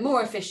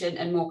more efficient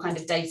and more kind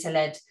of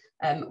data-led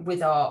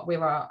with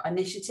our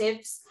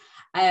initiatives.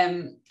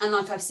 And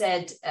like I've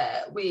said,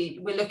 we're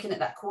looking at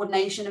that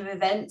coordination of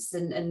events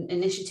and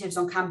initiatives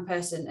on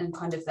campus, and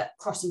kind of that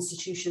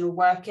cross-institutional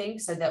working,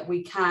 so that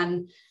we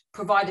can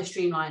provide a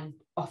streamlined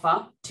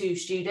offer to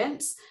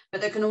students,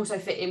 but that can also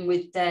fit in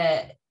with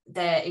their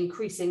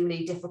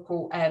increasingly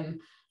difficult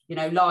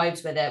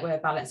lives, where we're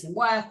balancing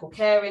work or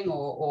caring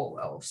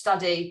or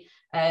study.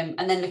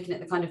 And then looking at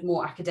the kind of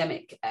more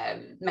academic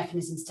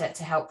mechanisms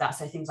to help that.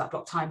 So things like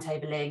block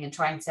timetabling, and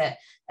trying to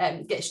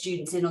get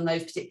students in on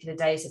those particular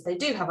days. If they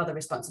do have other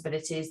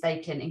responsibilities, they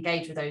can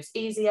engage with those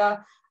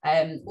easier,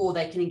 or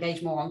they can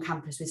engage more on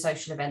campus with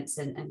social events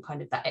and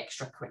kind of that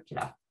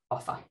extracurricular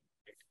offer.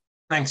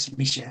 Thanks,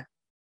 Misha.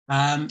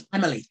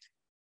 Emily.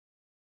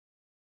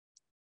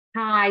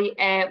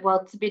 Hi.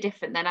 Well, to be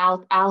different, then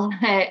I'll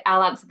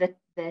answer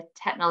the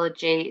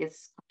technology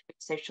is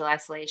social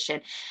isolation.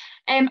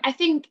 I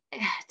think,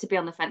 to be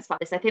on the fence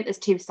about this, I think there's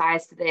two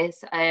sides to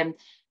this. I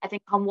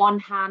think on one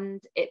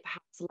hand, it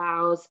perhaps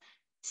allows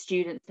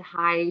students to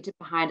hide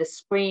behind a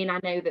screen. I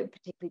know that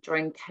particularly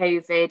during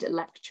COVID,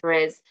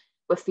 lecturers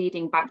were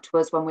feeding back to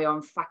us when we were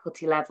on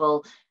faculty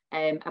level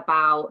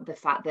about the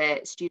fact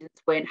that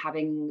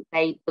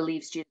they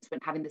believe students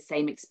weren't having the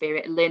same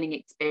learning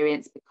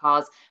experience,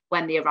 because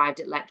when they arrived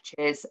at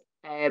lectures,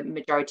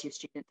 majority of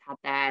students had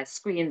their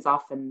screens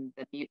off and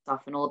the mutes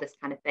off and all this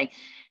kind of thing,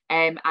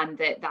 and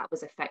that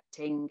was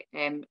affecting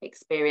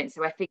experience.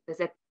 So I think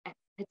there's a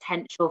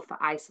potential for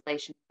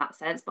isolation in that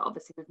sense, but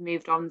obviously we've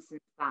moved on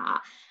since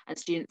that, and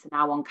students are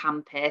now on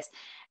campus.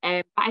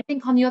 But I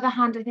think on the other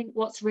hand, I think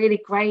what's really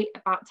great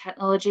about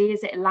technology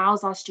is it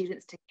allows our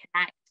students to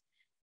connect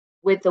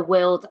with the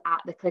world at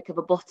the click of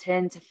a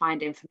button, to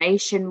find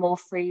information more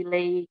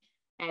freely.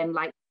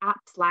 Like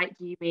apps like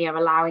Umii are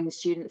allowing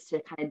students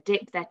to kind of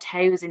dip their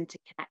toes into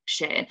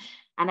connection.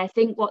 And I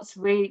think what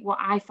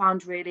I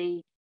found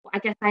really, I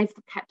guess I've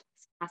kept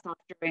myself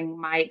during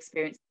my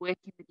experience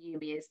working with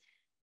Umii, is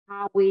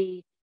how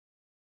we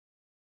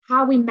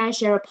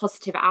measure a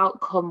positive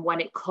outcome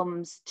when it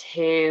comes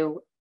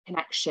to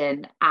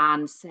connection,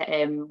 and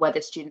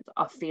whether students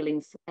are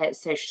feeling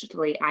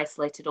socially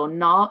isolated or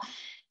not.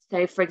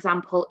 So, for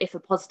example, if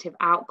a positive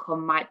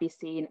outcome might be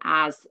seen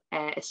as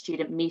a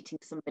student meeting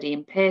somebody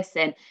in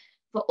person,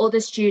 for other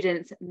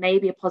students,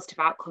 maybe a positive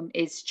outcome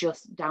is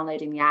just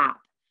downloading the app,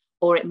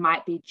 or it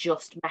might be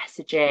just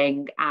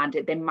messaging, and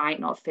they might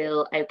not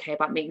feel okay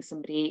about meeting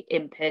somebody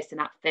in person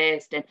at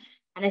first. And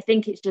I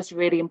think it's just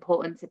really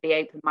important to be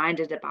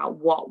open-minded about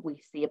what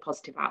we see a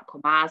positive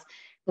outcome as,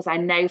 because I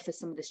know for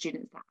some of the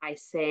students that I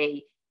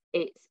see,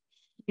 it's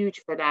huge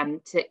for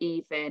them to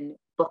even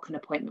book an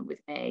appointment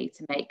with me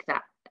to make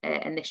that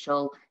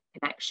initial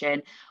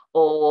connection,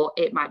 or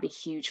it might be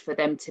huge for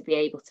them to be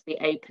able to be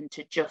open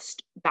to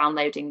just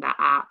downloading that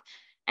app.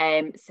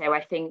 So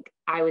I think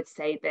I would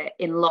say that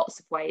in lots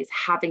of ways,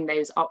 having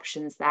those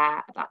options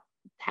there, that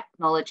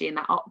technology and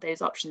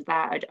those options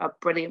there are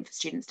brilliant for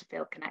students to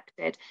feel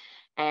connected.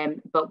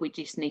 But we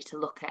just need to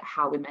look at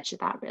how we measure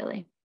that,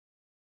 really.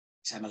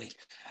 Thanks, Emily.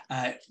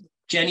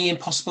 Jenny,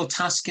 impossible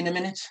task in a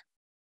minute.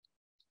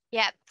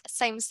 Yeah,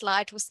 same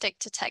slide. We'll stick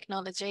to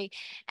technology.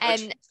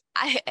 And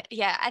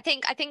I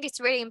think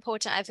it's really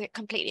important. I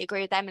completely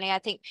agree with Emily. I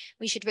think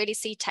we should really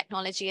see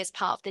technology as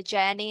part of the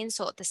journey and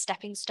sort of the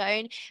stepping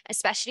stone,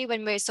 especially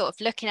when we're sort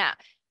of looking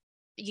at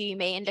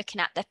Umii and looking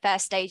at the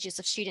first stages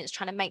of students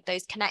trying to make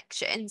those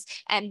connections.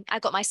 And I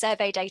got my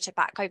survey data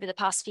back over the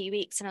past few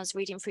weeks, and I was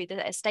reading through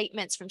the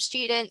statements from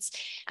students,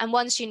 and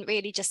one student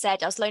really just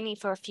said, I was lonely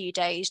for a few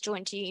days,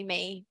 joined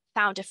Umii,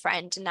 found a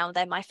friend, and now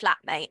they're my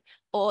flatmate.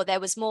 or there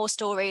was more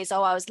stories,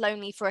 oh, I was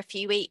lonely for a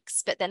few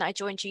weeks, but then I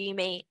joined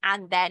Umii,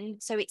 and then,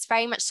 so it's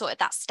very much sort of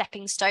that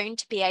stepping stone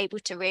to be able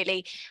to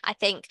really, I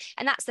think,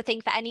 and that's the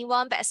thing for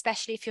anyone, but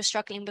especially if you're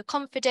struggling with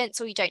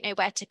confidence or you don't know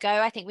where to go,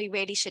 I think we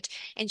really should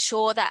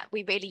ensure that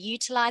we really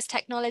utilize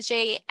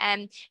technology.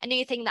 A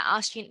new thing that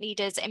our student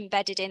leaders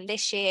embedded in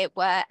this year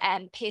were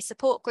peer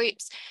support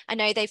groups. I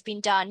know they've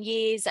been done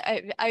years,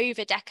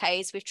 over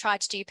decades. We've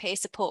tried to do peer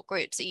support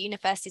groups at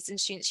universities and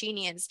students'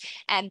 unions,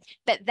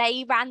 but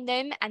they ran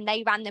them, and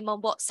they ran them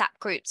on WhatsApp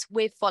groups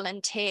with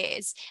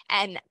volunteers,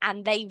 and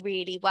they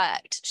really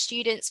worked.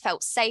 Students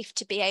felt safe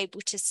to be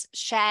able to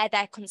share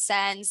their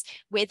concerns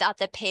with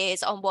other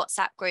peers on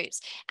WhatsApp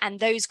groups, and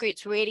those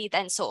groups really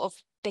then sort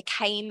of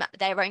became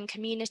their own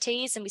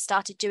communities, and we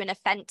started doing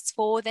events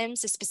for them.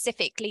 So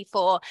specifically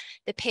for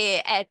the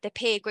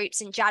peer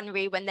groups in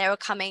January, when they were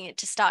coming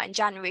to start in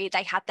January,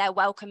 they had their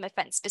welcome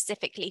event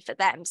specifically for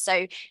them.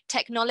 So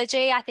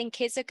technology, I think,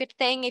 is a good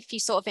thing if you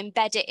sort of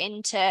embed it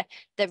into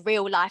the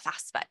real life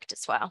aspect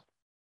as well.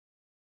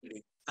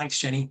 Thanks,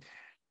 Jenny.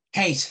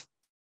 Kate.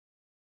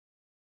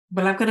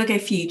 Well, I've got to go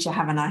future,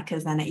 haven't I?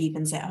 Because then it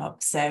evens it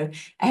up. So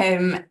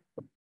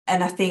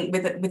and I think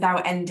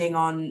without ending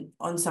on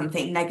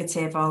something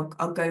negative,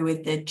 I'll go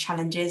with the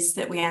challenges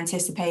that we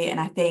anticipate. And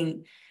I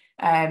think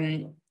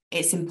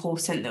it's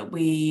important that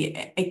we,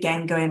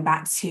 again, going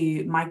back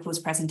to Michael's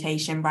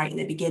presentation right at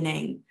the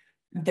beginning,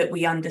 that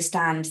we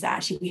understand that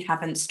actually we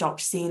haven't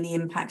stopped seeing the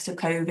impacts of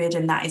COVID,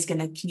 and that is going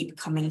to keep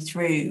coming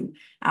through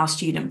our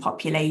student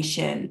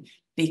population,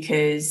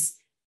 because,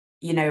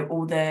 you know,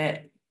 all the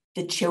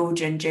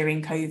children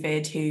during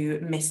COVID who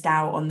missed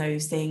out on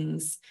those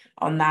things,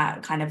 on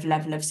that kind of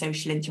level of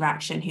social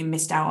interaction, who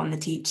missed out on the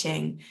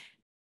teaching,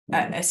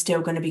 are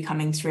still going to be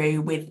coming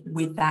through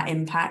with that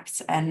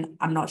impact. And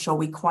I'm not sure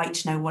we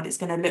quite know what it's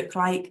going to look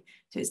like.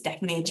 So it's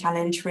definitely a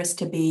challenge for us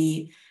to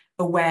be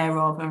aware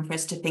of and for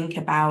us to think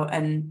about.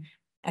 And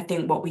I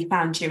think what we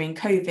found during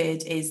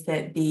COVID is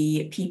that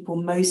the people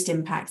most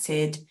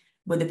impacted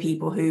were the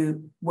people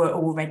who were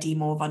already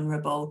more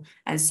vulnerable.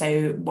 And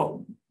so what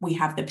we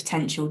have the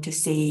potential to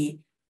see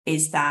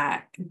is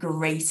that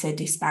greater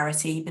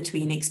disparity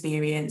between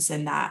experience,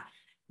 and that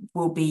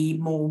will be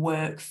more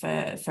work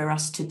for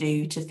us to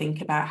do, to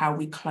think about how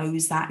we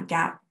close that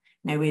gap.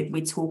 You know,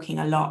 we're talking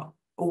a lot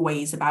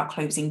always about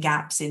closing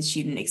gaps in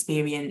student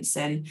experience,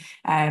 and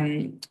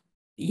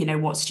you know,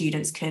 what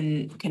students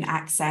can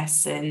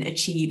access and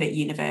achieve at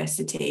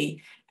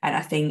university. And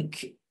I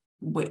think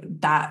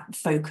that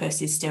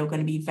focus is still going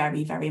to be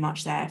very, very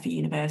much there for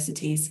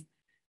universities.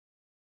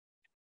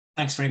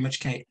 Thanks very much,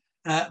 Kate.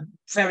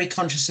 Very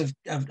conscious of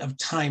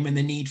time and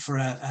the need for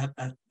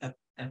a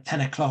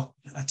 10 o'clock,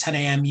 a 10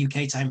 a.m.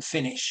 UK time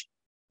finish.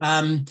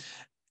 I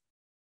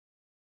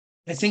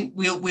think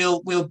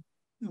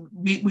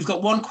we've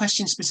got one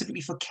question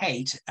specifically for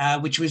Kate,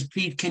 which was,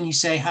 please, can you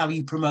say how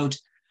you promote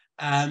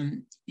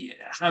and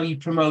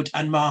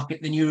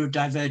market the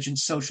neurodivergent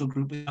social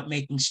group without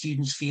making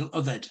students feel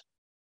othered?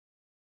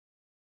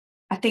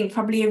 I think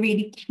probably a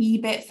really key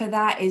bit for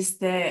that is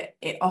that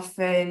it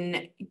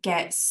often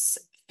gets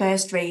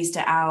first raised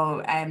at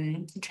our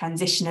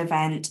transition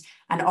event,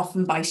 and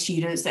often by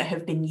students that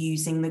have been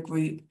using the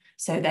group.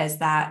 So there's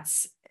that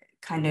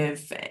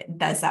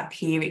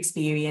peer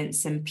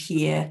experience and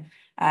peer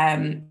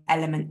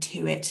element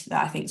to it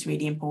that I think is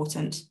really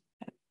important.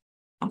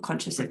 I'm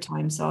conscious of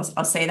time, so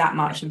I'll say that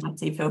much, and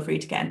Matthew, feel free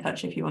to get in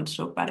touch if you want to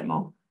talk about it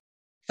more.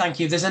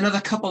 Thank you. There's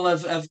another couple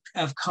of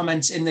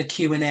comments in the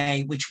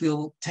Q&A, which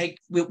we'll take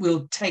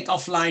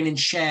offline and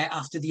share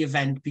after the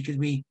event, because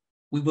we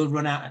will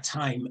run out of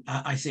time,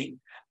 I think.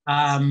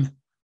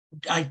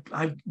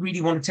 I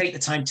really want to take the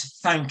time to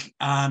thank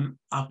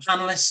our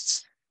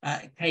panelists,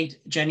 Kate,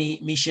 Jenny,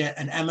 Misha,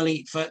 and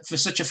Emily, for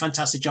such a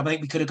fantastic job. I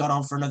think we could have gone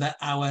on for another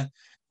hour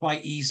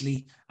quite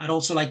easily. I'd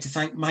also like to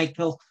thank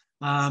Michael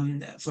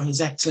for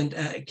his excellent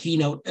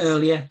keynote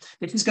earlier.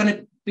 This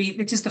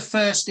is the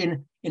first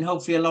in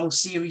hopefully a long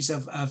series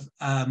of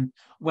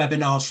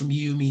webinars from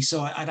Umii.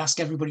 So I'd ask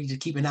everybody to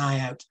keep an eye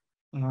out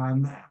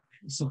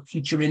for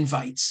future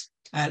invites.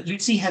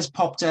 Lucy has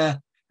popped a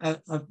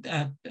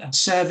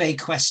survey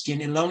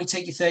question. It'll only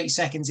take you 30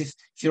 seconds. If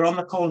you're on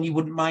the call and you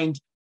wouldn't mind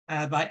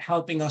by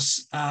helping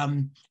us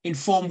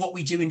inform what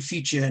we do in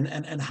future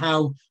and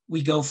how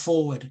we go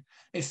forward.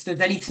 If there's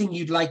anything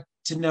you'd like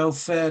to know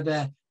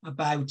further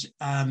about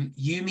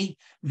Umii,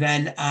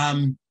 then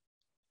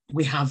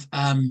we have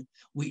the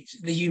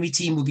Umii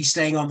team will be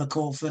staying on the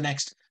call for the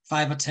next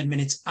 5 or 10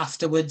 minutes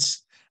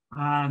afterwards.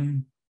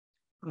 I've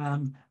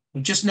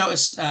just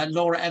noticed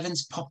Laura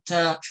Evans popped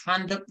her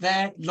hand up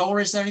there.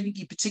 Laura, is there anything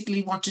you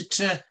particularly wanted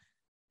to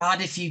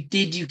add? If you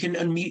did, you can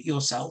unmute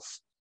yourself.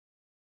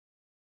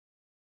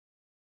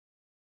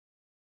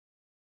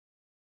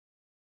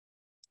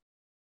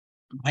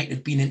 Might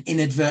have been an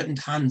inadvertent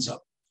hands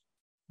up.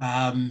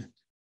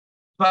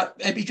 But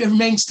it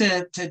remains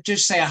to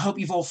just say, I hope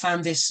you've all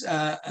found this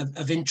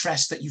of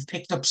interest, that you've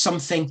picked up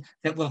something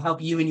that will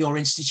help you and your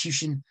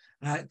institution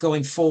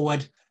going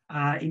forward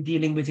in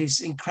dealing with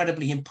this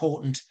incredibly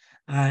important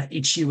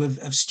issue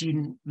of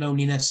student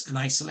loneliness and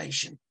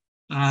isolation.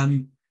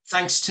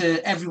 Thanks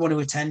to everyone who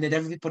attended,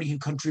 everybody who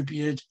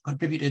contributed.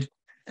 Thank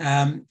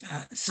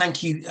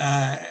you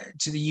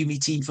to the Umii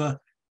team for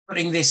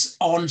putting this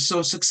on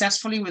so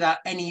successfully without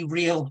any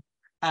real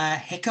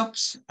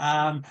hiccups.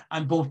 I'm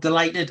both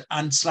delighted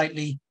and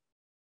slightly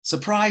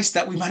surprised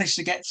that we managed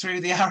to get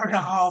through the hour and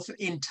a half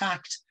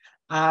intact.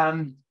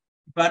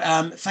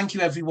 But thank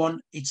you,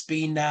 everyone. It's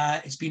been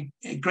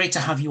great to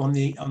have you on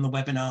the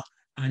webinar,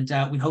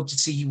 and we hope to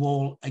see you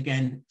all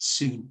again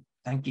soon.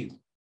 Thank you.